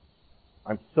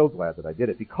 I'm so glad that I did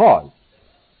it because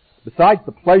besides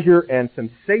the pleasure and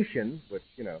sensation, which,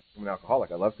 you know, I'm an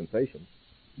alcoholic, I love sensation,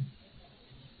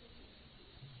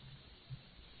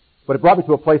 but it brought me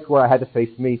to a place where I had to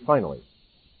face me finally,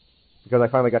 because I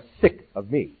finally got sick of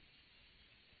me.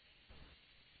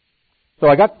 So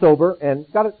I got sober and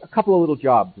got a couple of little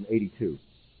jobs in 82.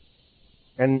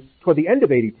 And toward the end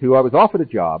of 82, I was offered a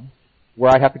job where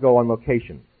I'd have to go on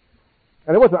location.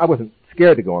 And I wasn't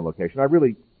scared to go on location. I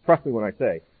really, trust me when I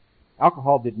say,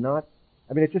 alcohol did not,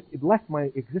 I mean, it left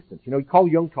my existence. You know, Carl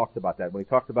Jung talks about that when he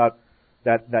talks about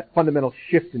that fundamental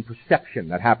shift in perception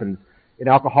that happens in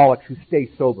alcoholics who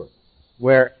stay sober,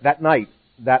 where that night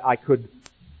that I could,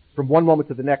 from one moment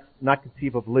to the next, not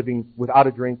conceive of living without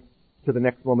a drink, to the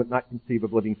next moment not conceive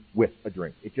of living with a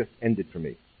drink. It just ended for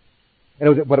me.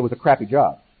 But it was a crappy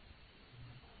job.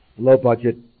 Low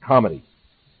budget comedy.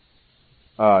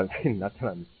 Not that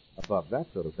I'm above that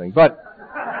sort of thing, but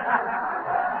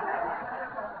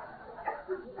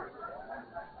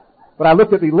I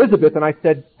looked at Elizabeth and I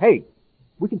said, hey,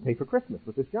 we can pay for Christmas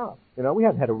with this job. You know, we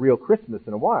haven't had a real Christmas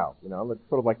in a while. You know, it's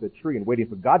sort of like the tree and Waiting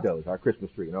for Godot is our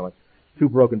Christmas tree. You know, like 2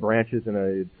 broken branches and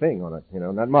a thing on it. You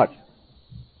know, not much.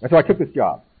 And so I took this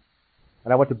job.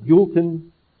 And I went to Buellton,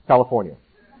 California.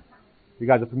 If you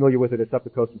guys are familiar with it, it's up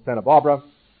the coast from Santa Barbara.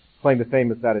 Claim to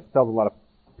fame is that it sells a lot of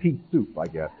pea soup, I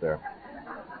guess, there.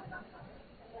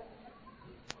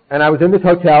 And I was in this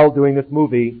hotel doing this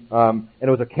movie, and it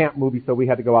was a camp movie, so we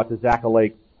had to go out to Zaca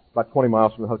Lake, about 20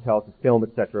 miles from the hotel, to film,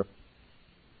 etc.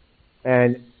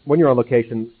 And when you're on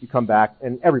location, you come back,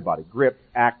 and everybody, grip,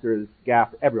 actors, gaff,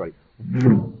 everybody,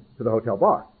 to the hotel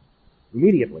bar.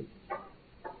 Immediately.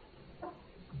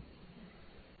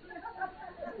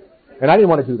 And I didn't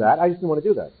want to do that. I just didn't want to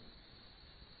do that.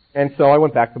 And so I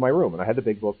went back to my room, and I had the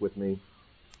big book with me.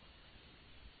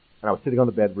 and I was sitting on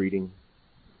the bed reading,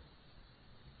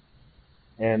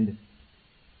 and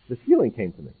this feeling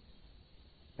came to me.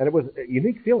 And it was a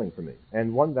unique feeling for me,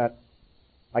 and one that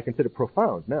I consider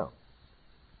profound now.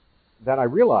 That I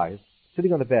realized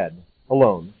sitting on the bed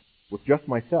alone with just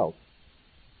myself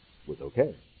was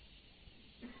okay.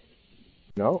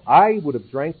 No, I would have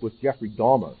drank with Jeffrey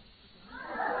Dahmer.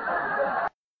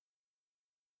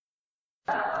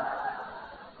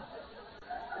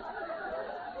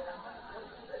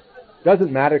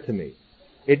 Doesn't matter to me.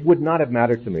 It would not have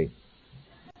mattered to me.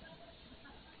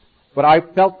 But I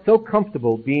felt so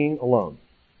comfortable being alone.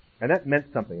 And that meant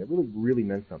something. It really, really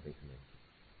meant something to me.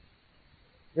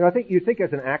 You know, I think you think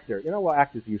as an actor, you know, well,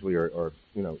 actors usually are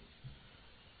you know,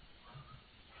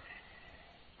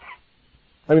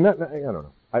 I mean, I don't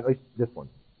know. At least this one.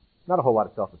 Not a whole lot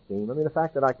of self-esteem. I mean, the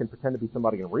fact that I can pretend to be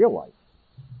somebody in real life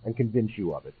and convince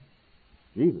you of it.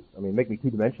 Jesus. I mean, make me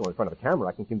two-dimensional in front of a camera,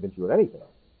 I can convince you of anything.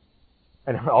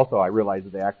 And also, I realize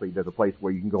that there's a place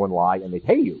where you can go and lie and they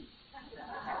pay you.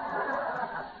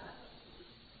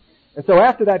 And so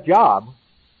after that job,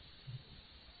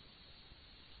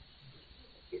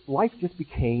 life just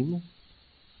became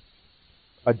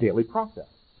a daily process.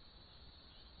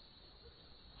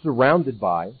 Surrounded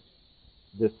by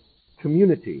this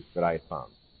community that I had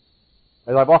found.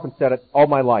 As I've often said it, all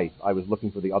my life I was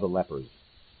looking for the other lepers.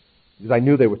 Because I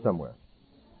knew they were somewhere.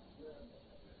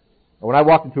 And when I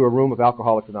walked into a room of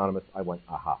Alcoholics Anonymous, I went,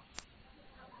 aha.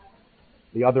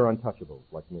 The other untouchables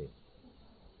like me.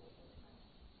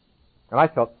 And I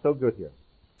felt so good here.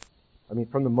 I mean,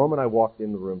 from the moment I walked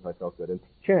in the rooms, I felt good. And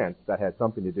chance that had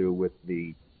something to do with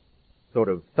the sort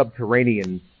of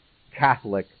subterranean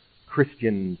Catholic,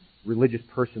 Christian, religious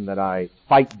person that I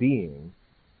fight being.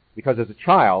 Because as a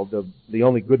child, the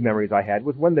only good memories I had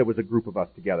was when there was a group of us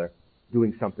together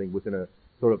doing something within a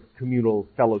sort of communal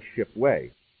fellowship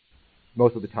way.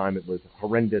 Most of the time it was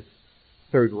horrendous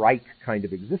Third Reich kind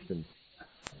of existence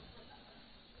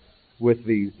with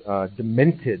these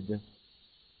demented,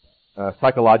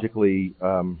 psychologically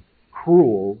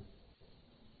cruel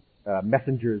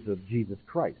messengers of Jesus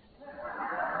Christ.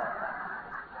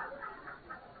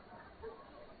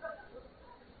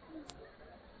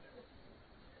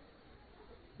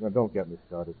 Now, don't get me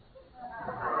started.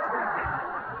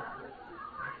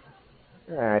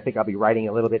 I think I'll be writing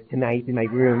a little bit tonight in my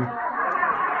room.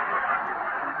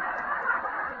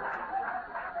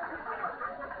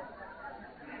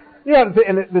 Yeah,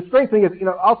 and the strange thing is, you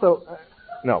know, also,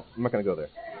 no, I'm not going to go there.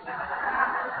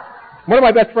 One of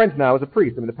my best friends now is a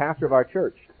priest. I mean, the pastor of our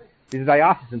church. He's a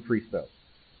diocesan priest, though,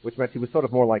 which meant he was sort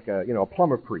of more like a, you know, a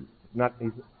plumber priest. He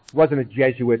wasn't a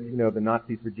Jesuit, you know, the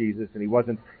Nazis for Jesus, and he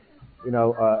wasn't, you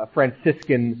know, a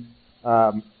Franciscan.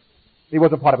 He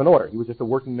wasn't part of an order. He was just a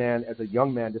working man. As a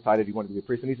young man, decided he wanted to be a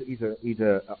priest, and he's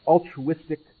a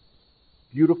altruistic,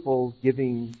 beautiful,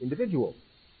 giving individual.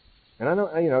 And I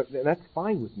know, you know, and that's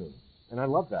fine with me, and I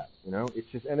love that. You know, it's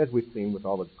just, and as we've seen with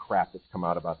all the crap that's come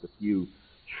out about the few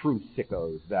true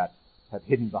sickos that have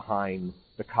hidden behind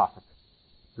the Coptic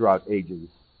throughout ages,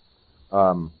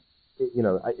 you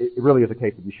know, it really is a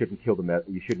case that you shouldn't kill the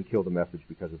message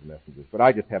because of the messengers. But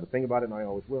I just have a thing about it, and I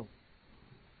always will.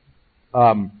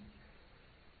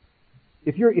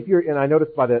 If you're, and I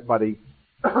noticed by the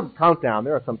countdown,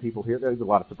 there are some people here. There's a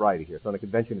lot of sobriety here, so in a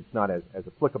convention it's not as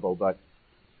applicable. But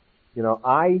you know,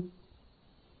 I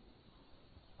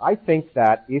think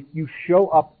that if you show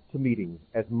up to meetings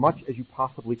as much as you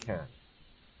possibly can,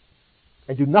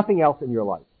 and do nothing else in your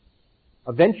life,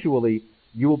 eventually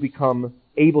you will become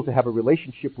able to have a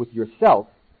relationship with yourself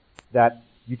that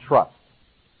you trust.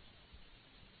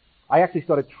 I actually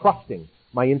started trusting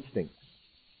my instincts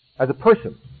as a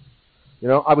person. You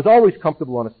know, I was always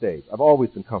comfortable on a stage. I've always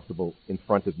been comfortable in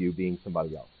front of you being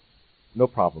somebody else. No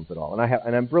problems at all.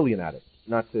 And I'm brilliant at it.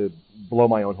 Not to blow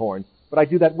my own horn, but I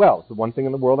do that well. It's the one thing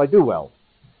in the world I do well.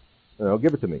 You know,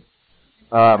 give it to me.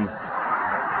 No,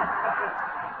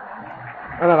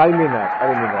 I didn't mean that. I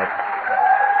didn't mean that.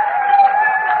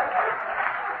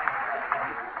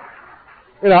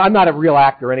 You know, I'm not a real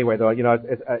actor anyway, though. You know,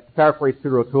 to paraphrase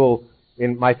Peter O'Toole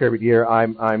in My Favorite Year,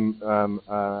 I'm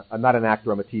not an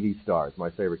actor. I'm a TV star. It's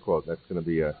my favorite quote. That's going to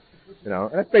be you know,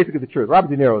 and that's basically the truth. Robert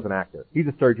De Niro is an actor. He's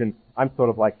a surgeon. I'm sort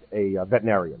of like a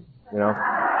veterinarian. You know.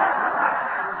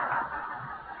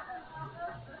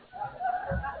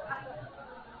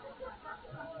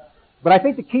 But I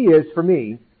think the key is for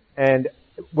me, and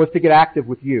was to get active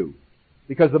with you,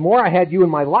 because the more I had you in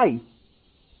my life,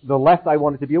 the less I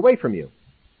wanted to be away from you.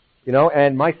 You know,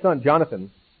 and my son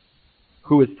Jonathan,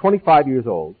 who is 25 years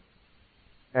old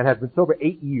and has been sober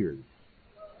 8 years.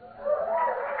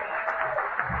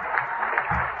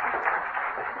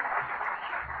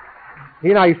 He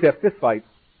and I used to have fist fights,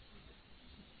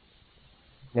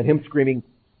 and him screaming,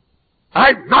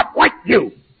 "I'm not like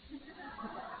you!"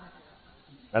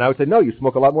 And I would say, "No, you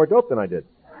smoke a lot more dope than I did."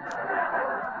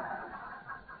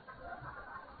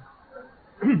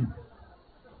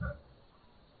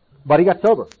 But he got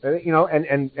sober,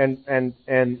 and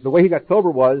the way he got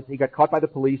sober was he got caught by the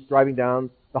police driving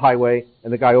down the highway,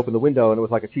 and the guy opened the window, and it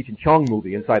was like a Cheech and Chong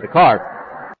movie inside the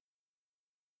car.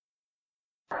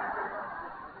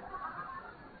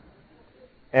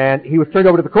 And he was turned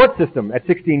over to the court system at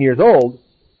 16 years old,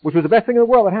 which was the best thing in the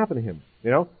world that happened to him.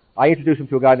 I introduced him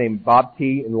to a guy named Bob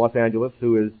T. in Los Angeles,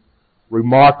 who is a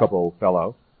remarkable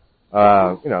fellow.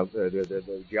 The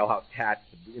jailhouse cat.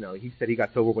 He said he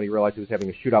got sober when he realized he was having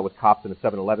a shootout with cops in a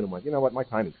 7-Eleven and went, "You know what, my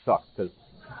timing sucks." And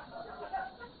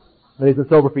he's been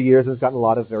sober for years and has gotten a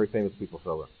lot of very famous people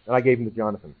sober. And I gave him to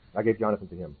Jonathan. I gave Jonathan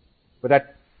to him. But that's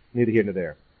neither here nor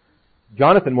there.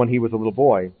 Jonathan, when he was a little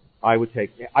boy, I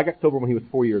got sober when he was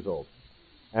 4 years old.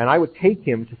 And I would take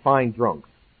him to find drunks.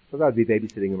 So that would be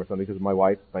babysitting him or something, because my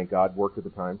wife, thank God, worked at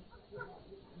the time.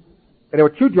 And there were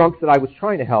two drunks that I was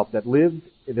trying to help that lived,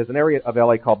 there's an area of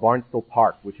LA called Barnstable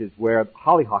Park, which is where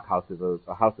Hollyhock House is,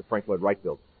 a house that Frank Lloyd Wright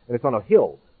built. And it's on a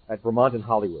hill at Vermont and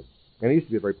Hollywood. And it used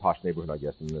to be a very posh neighborhood, I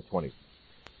guess, in the 20s.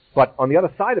 But on the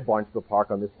other side of Barnstable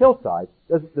Park, on this hillside,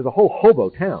 there's a whole hobo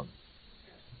town.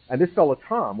 And this fellow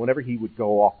Tom, whenever he would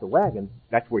go off the wagon,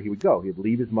 that's where he would go. He'd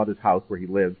leave his mother's house where he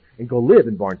lived and go live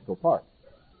in Barnstable Park.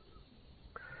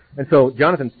 And so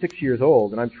Jonathan's 6 years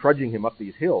old, and I'm trudging him up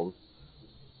these hills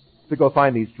to go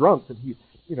find these drunks. And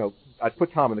I'd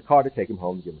put Tom in the car to take him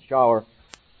home, to give him a shower,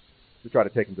 to try to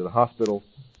take him to the hospital.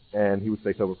 And he would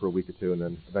stay sober for a week or two, and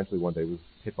then eventually one day was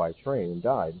hit by a train and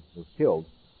died, was killed.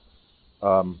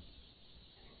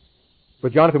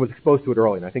 But Jonathan was exposed to it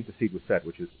early, and I think the seed was set,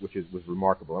 which was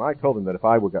remarkable. And I told him that if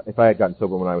I had gotten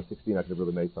sober when I was 16, I could have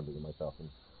really made something of myself. And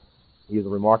he is a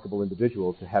remarkable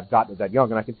individual to have gotten it that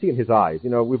young, and I can see in his eyes.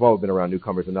 We've all been around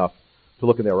newcomers enough to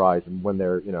look in their eyes, and when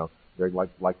they're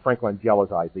like Frank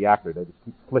Langella's eyes, the actor, they just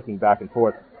keep flicking back and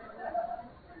forth.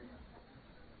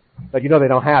 But they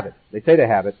don't have it. They say they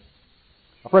have it.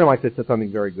 A friend of mine said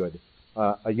something very good.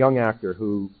 A young actor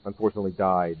who unfortunately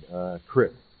died,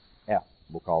 Chris F.,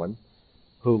 we'll call him,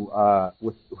 who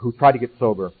tried to get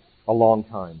sober a long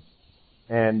time.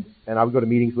 And I would go to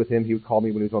meetings with him. He would call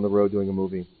me when he was on the road doing a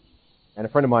movie. And a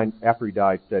friend of mine, after he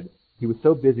died, said he was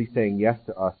so busy saying yes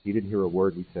to us, he didn't hear a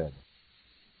word we said.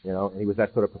 And he was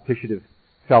that sort of propitiative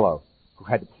fellow who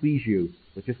had to please you,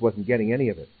 but just wasn't getting any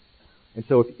of it. And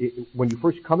so when you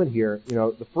first come in here,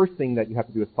 the first thing that you have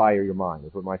to do is fire your mind,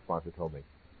 is what my sponsor told me.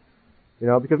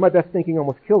 Because my best thinking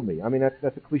almost killed me. I mean,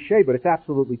 that's a cliche, but it's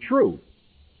absolutely true.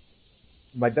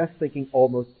 My best thinking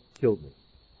almost killed me.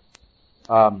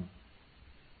 And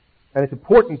it's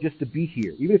important just to be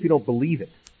here, even if you don't believe it.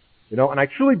 And I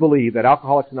truly believe that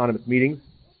Alcoholics Anonymous meetings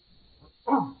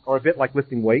are a bit like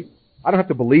lifting weights. I don't have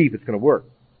to believe it's going to work.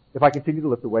 If I continue to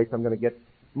lift the weights, I'm going to get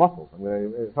muscles.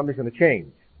 Something's going to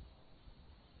change.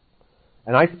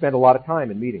 And I spent a lot of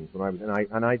time in meetings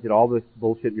when I did all this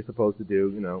bullshit you're supposed to do,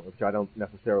 which I don't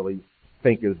necessarily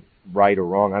think is right or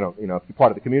wrong. If you're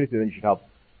part of the community, then you should help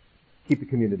keep the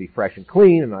community fresh and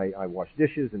clean. And I washed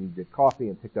dishes and did coffee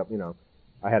and picked up,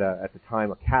 I had at the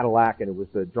time a Cadillac, and it was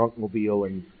the drunk mobile,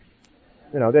 and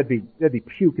there'd be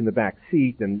puke in the back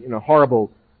seat, and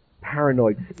horrible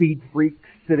paranoid speed freaks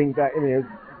sitting back.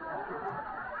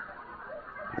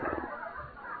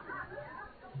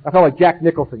 I felt like Jack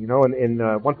Nicholson, in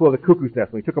One Flew Over the Cuckoo's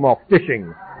Nest when he took them all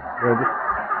fishing.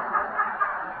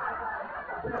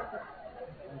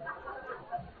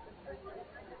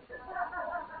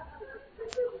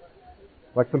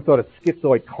 Like some sort of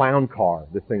schizoid clown car,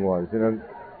 this thing was, But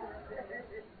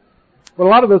a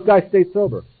lot of those guys stayed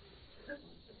sober.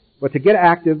 But to get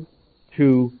active,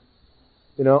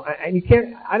 and you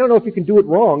can't, I don't know if you can do it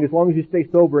wrong as long as you stay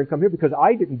sober and come here, because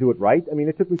I didn't do it right. I mean,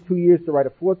 it took me 2 years to write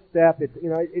a fourth step.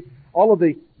 It's all of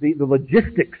the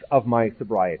logistics of my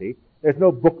sobriety. There's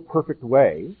no book perfect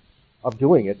way of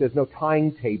doing it. There's no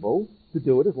timetable to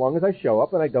do it. As long as I show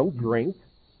up and I don't drink,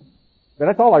 then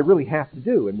that's all I really have to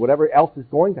do. And whatever else is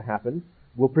going to happen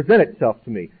will present itself to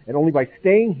me. And only by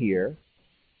staying here,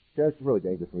 it's really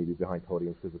dangerous for me to be behind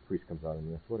podiums because the priest comes out on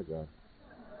me. I swear to God.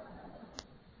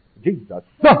 Jesus.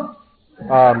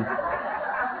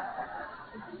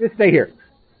 Just stay here.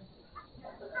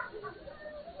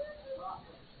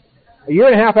 A year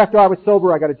and a half after I was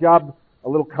sober, I got a job, a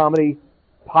little comedy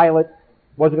pilot.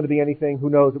 Wasn't going to be anything. Who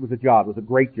knows? It was a job. It was a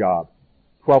great job.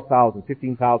 $12,000,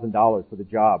 $15,000 for the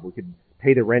job. We could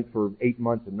pay the rent for 8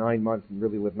 months and 9 months and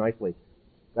really live nicely.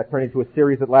 That turned into a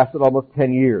series that lasted almost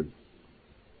 10 years.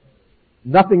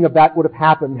 Nothing of that would have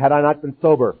happened had I not been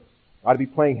sober. I'd be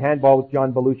playing handball with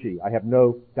John Belushi. I have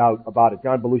no doubt about it.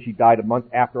 John Belushi died a month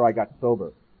after I got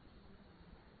sober.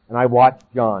 And I watched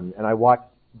John, and I watched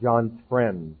John's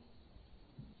friends.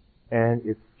 And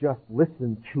it's just,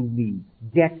 listen to me.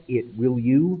 Get it, will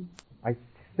you? I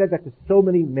said that to so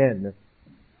many men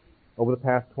over the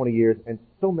past 20 years, and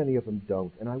so many of them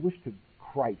don't. And I wish to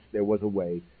Christ there was a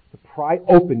way to pry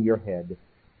open your head,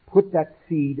 put that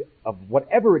seed of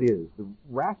whatever it is, the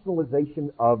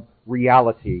rationalization of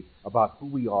reality about who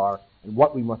we are and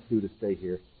what we must do to stay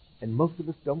here. And most of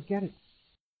us don't get it.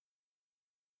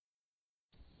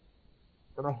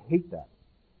 And I hate that.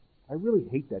 I really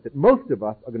hate that most of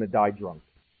us are going to die drunk.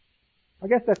 I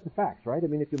guess that's the facts, right? I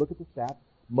mean, if you look at the stats,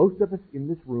 most of us in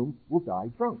this room will die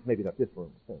drunk. Maybe not this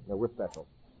room. No, we're special.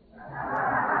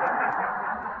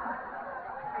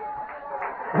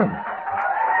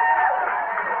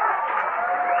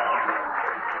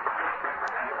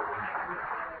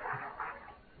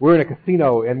 We're in a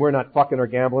casino and we're not fucking or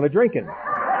gambling or drinking.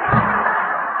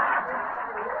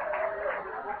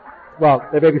 Well,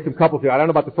 there may be some couples here. I don't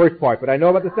know about the first part, but I know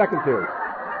about the second two.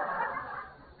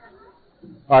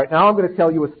 All right, now I'm going to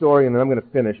tell you a story and then I'm going to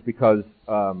finish because,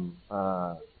 I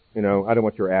don't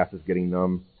want your asses getting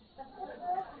numb.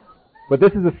 But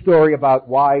this is a story about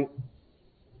why,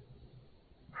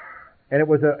 and it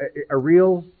was a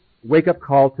real wake-up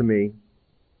call to me,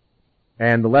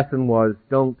 and the lesson was,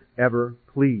 don't ever,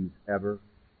 please ever,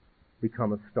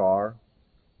 become a star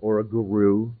or a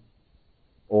guru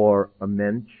or a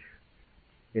mensch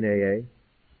in AA.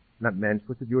 Not mensch,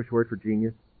 what's the Jewish word for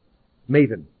genius?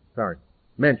 Maven, sorry.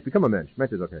 Mensch, become a mensch.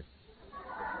 Mensch is okay.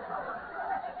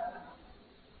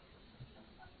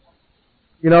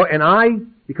 And I,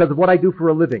 because of what I do for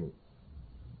a living,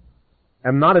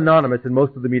 am not anonymous in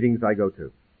most of the meetings I go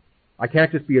to. I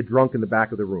can't just be a drunk in the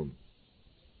back of the room.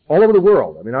 All over the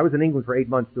world. I mean, I was in England for 8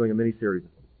 months doing a miniseries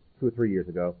 2 or 3 years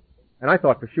ago, and I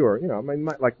thought for sure,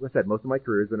 like I said, most of my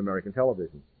career is in American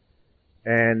television.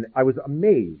 And I was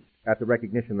amazed at the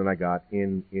recognition that I got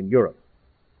in Europe.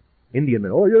 Indian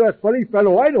men, oh, you're that funny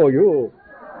fellow, I know you.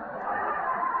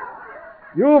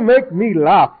 You make me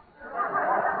laugh.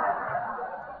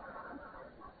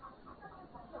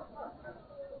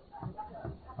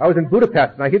 I was in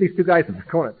Budapest, and I hear these two guys in the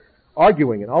corner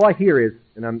arguing, and all I hear is,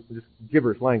 and I'm just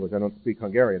gibberish language, I don't speak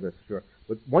Hungarian, that's for sure,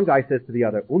 but one guy says to the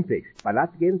other, "Untes,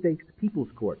 Palatgentes, People's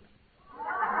Court."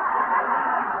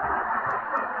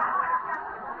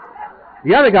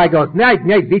 The other guy goes, "Night,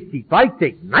 Vici,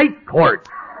 fighting, night court."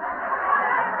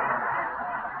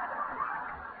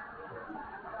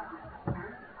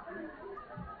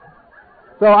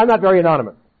 So I'm not very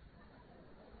anonymous.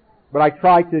 But I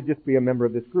try to just be a member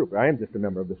of this group. I am just a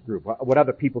member of this group. What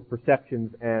other people's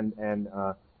perceptions and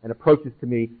approaches to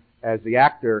me as the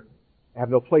actor have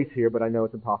no place here, but I know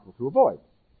it's impossible to avoid.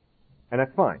 And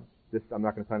that's fine. I'm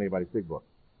not going to sign anybody's big book.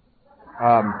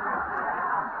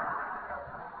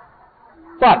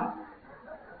 But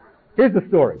here's the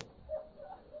story.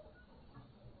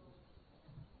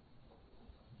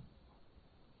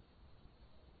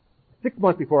 Six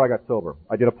months before I got sober,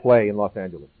 I did a play in Los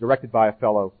Angeles, directed by a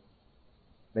fellow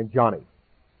named Johnny.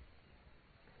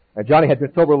 And Johnny had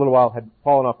been sober a little while, had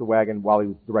fallen off the wagon while he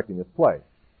was directing this play.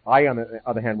 I, on the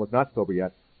other hand, was not sober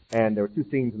yet, and there were 2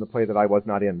 scenes in the play that I was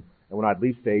not in. And when I'd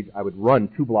leave stage, I would run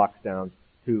 2 blocks down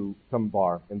to some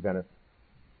bar in Venice,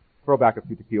 throw back a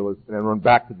few tequilas, and then run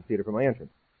back to the theater for my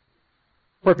entrance.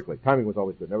 Perfectly. Timing was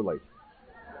always good, never late.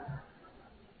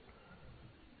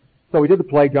 So we did the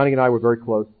play. Johnny and I were very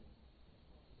close.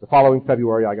 The following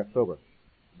February, I got sober.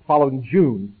 The following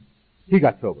June, he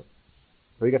got sober.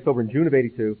 So he got sober in June of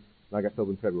 82, and I got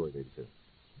sober in February of 82.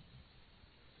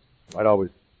 I'd always,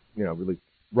 really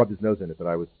rubbed his nose in it that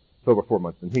I was sober 4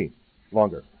 months than he,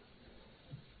 longer.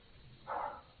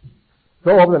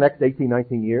 So over the next 18,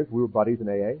 19 years, we were buddies in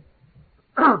AA.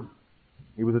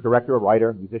 He was a director, a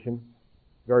writer, musician,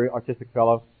 very artistic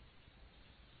fellow.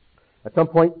 At some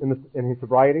point in his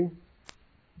sobriety,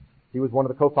 he was one of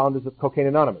the co-founders of Cocaine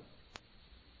Anonymous.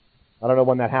 I don't know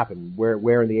when that happened,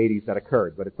 where in the 80s that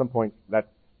occurred, but at some point that's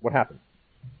what happened.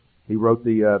 He wrote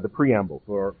the preamble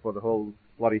for the whole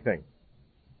bloody thing.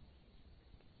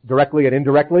 Directly and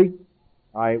indirectly,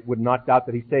 I would not doubt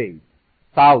that he saved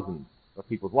thousands of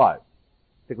people's lives,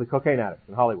 particularly cocaine addicts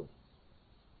in Hollywood.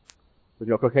 But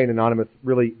Cocaine Anonymous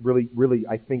really,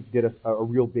 I think, did a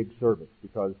real big service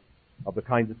because of the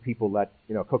kinds of people that,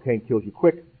 cocaine kills you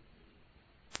quick.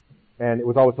 And it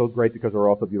was always so great because there were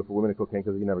also beautiful women in cocaine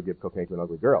because you never give cocaine to an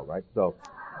ugly girl, right? So,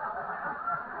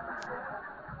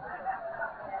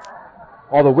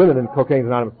 all the women in Cocaine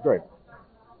Anonymous is great.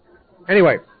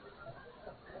 Anyway,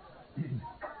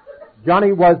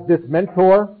 Johnny was this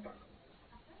mentor.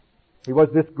 He was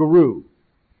this guru.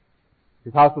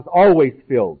 His house was always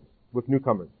filled with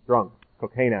newcomers, drunks,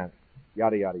 cocaine addicts,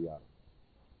 yada, yada, yada.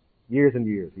 Years and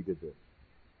years he did this.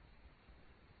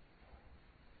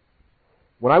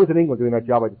 When I was in England doing that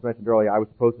job I just mentioned earlier, I was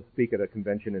supposed to speak at a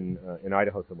convention in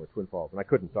Idaho somewhere, Twin Falls, and I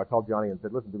couldn't. So I called Johnny and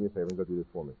said, listen, do me a favor and go do this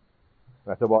for me.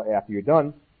 And I said, well, after you're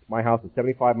done, my house is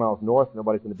 75 miles north,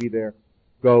 nobody's going to be there.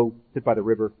 Go, sit by the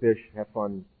river, fish, have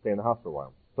fun, stay in the house for a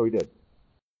while. So he did.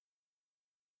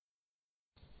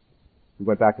 We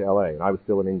went back to L.A., and I was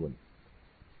still in England.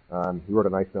 He wrote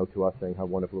a nice note to us saying how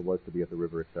wonderful it was to be at the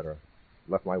river, etc.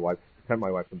 Sent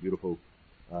my wife some beautiful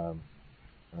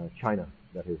china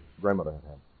that his grandmother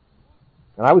had.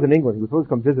 And I was in England. He was supposed to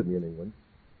come visit me in England,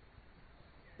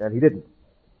 and he didn't.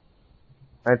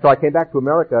 And so I came back to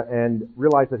America and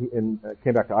realized that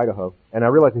came back to Idaho, and I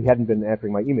realized that he hadn't been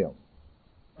answering my emails.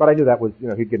 But I knew that was,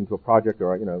 he'd get into a project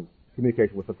or,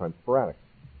 communication was sometimes sporadic.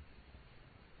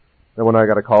 Then when I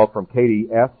got a call from Katie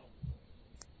S.,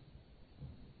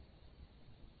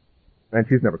 and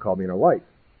she's never called me in her life.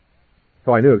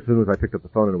 So I knew as soon as I picked up the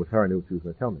phone and it was her, I knew what she was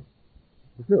going to tell me.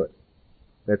 Just knew it.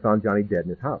 They found Johnny dead in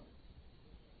his house.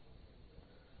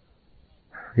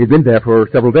 He'd been there for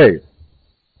several days.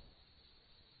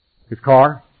 His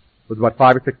car was about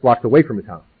 5 or 6 blocks away from his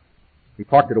house. He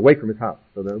parked it away from his house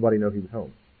so that nobody knew he was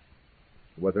home.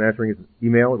 He wasn't answering his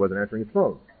email. He wasn't answering his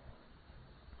phone.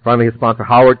 Finally, his sponsor,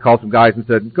 Howard, called some guys and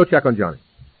said, go check on Johnny.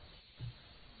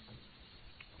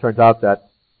 Turns out that,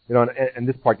 and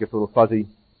this part gets a little fuzzy,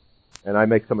 and I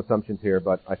make some assumptions here,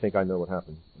 but I think I know what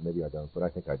happened. Maybe I don't, but I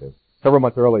think I do. Several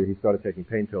months earlier, he started taking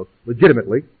pain pills,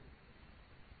 legitimately,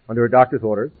 under a doctor's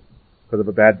orders, because of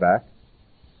a bad back,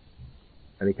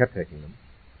 and he kept taking them,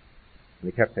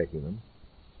 and he kept taking them,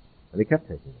 and he kept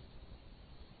taking them.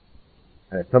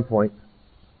 And at some point,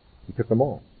 he took them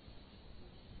all.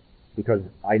 Because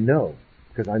I know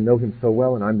him so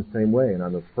well, and I'm the same way, and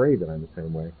I'm afraid that I'm the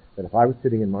same way, that if I was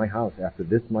sitting in my house after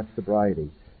this much sobriety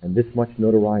and this much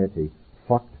notoriety,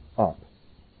 fucked up,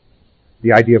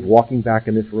 the idea of walking back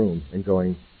in this room and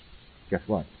going, guess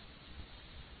what?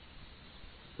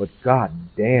 But God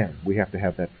damn, we have to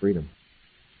have that freedom.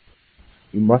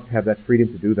 You must have that freedom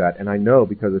to do that, and I know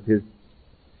because of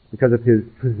his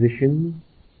position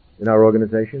in our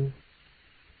organization,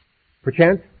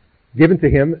 perchance given to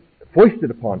him,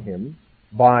 foisted upon him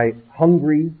by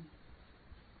hungry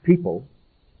people,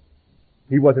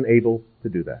 he wasn't able to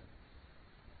do that.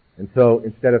 And so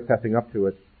instead of fessing up to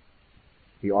it,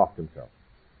 he offed himself.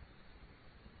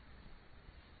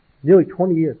 Nearly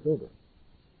 20 years sober.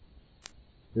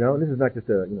 And this is not just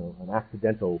an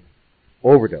accidental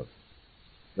overdose.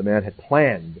 The man had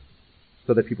planned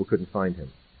so that people couldn't find him.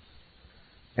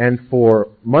 And for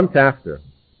months after,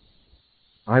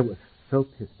 I was so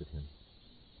pissed at him.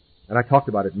 And I talked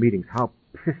about at meetings how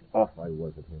pissed off I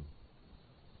was at him.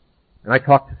 And I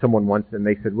talked to someone once and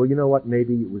they said, well, you know what,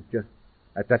 maybe it was just,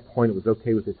 at that point it was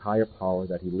okay with his higher power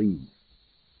that he leaves.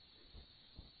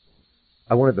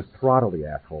 I wanted to throttle the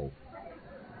asshole.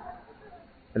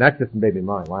 And that's just maybe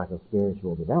my lack of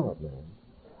spiritual development.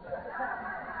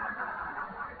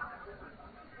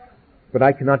 But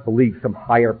I cannot believe some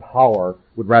higher power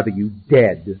would rather you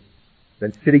dead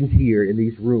than sitting here in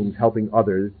these rooms helping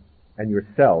others and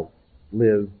yourself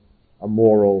live a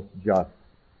moral, just,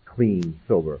 clean,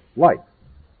 sober life.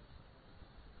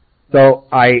 So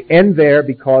I end there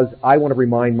because I want to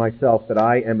remind myself that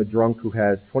I am a drunk who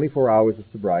has 24 hours of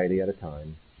sobriety at a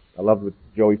time. I love what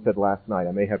Joey said last night.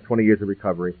 I may have 20 years of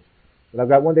recovery, but I've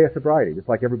got one day of sobriety, just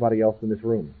like everybody else in this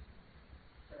room.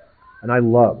 And I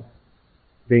love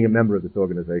being a member of this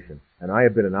organization. And I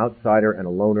have been an outsider and a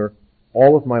loner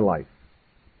all of my life.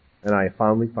 And I have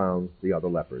finally found the other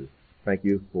lepers. Thank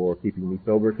you for keeping me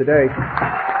sober today.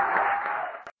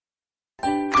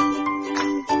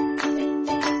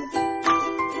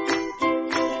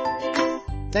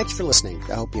 Thanks for listening.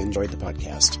 I hope you enjoyed the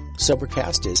podcast.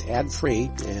 Sobercast is ad-free,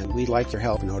 and we'd like your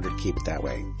help in order to keep it that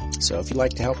way. So if you'd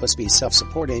like to help us be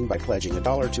self-supporting by pledging $1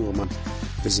 or $2 a month,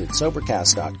 visit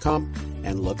Sobercast.com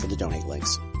and look for the donate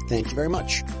links. Thank you very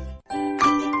much.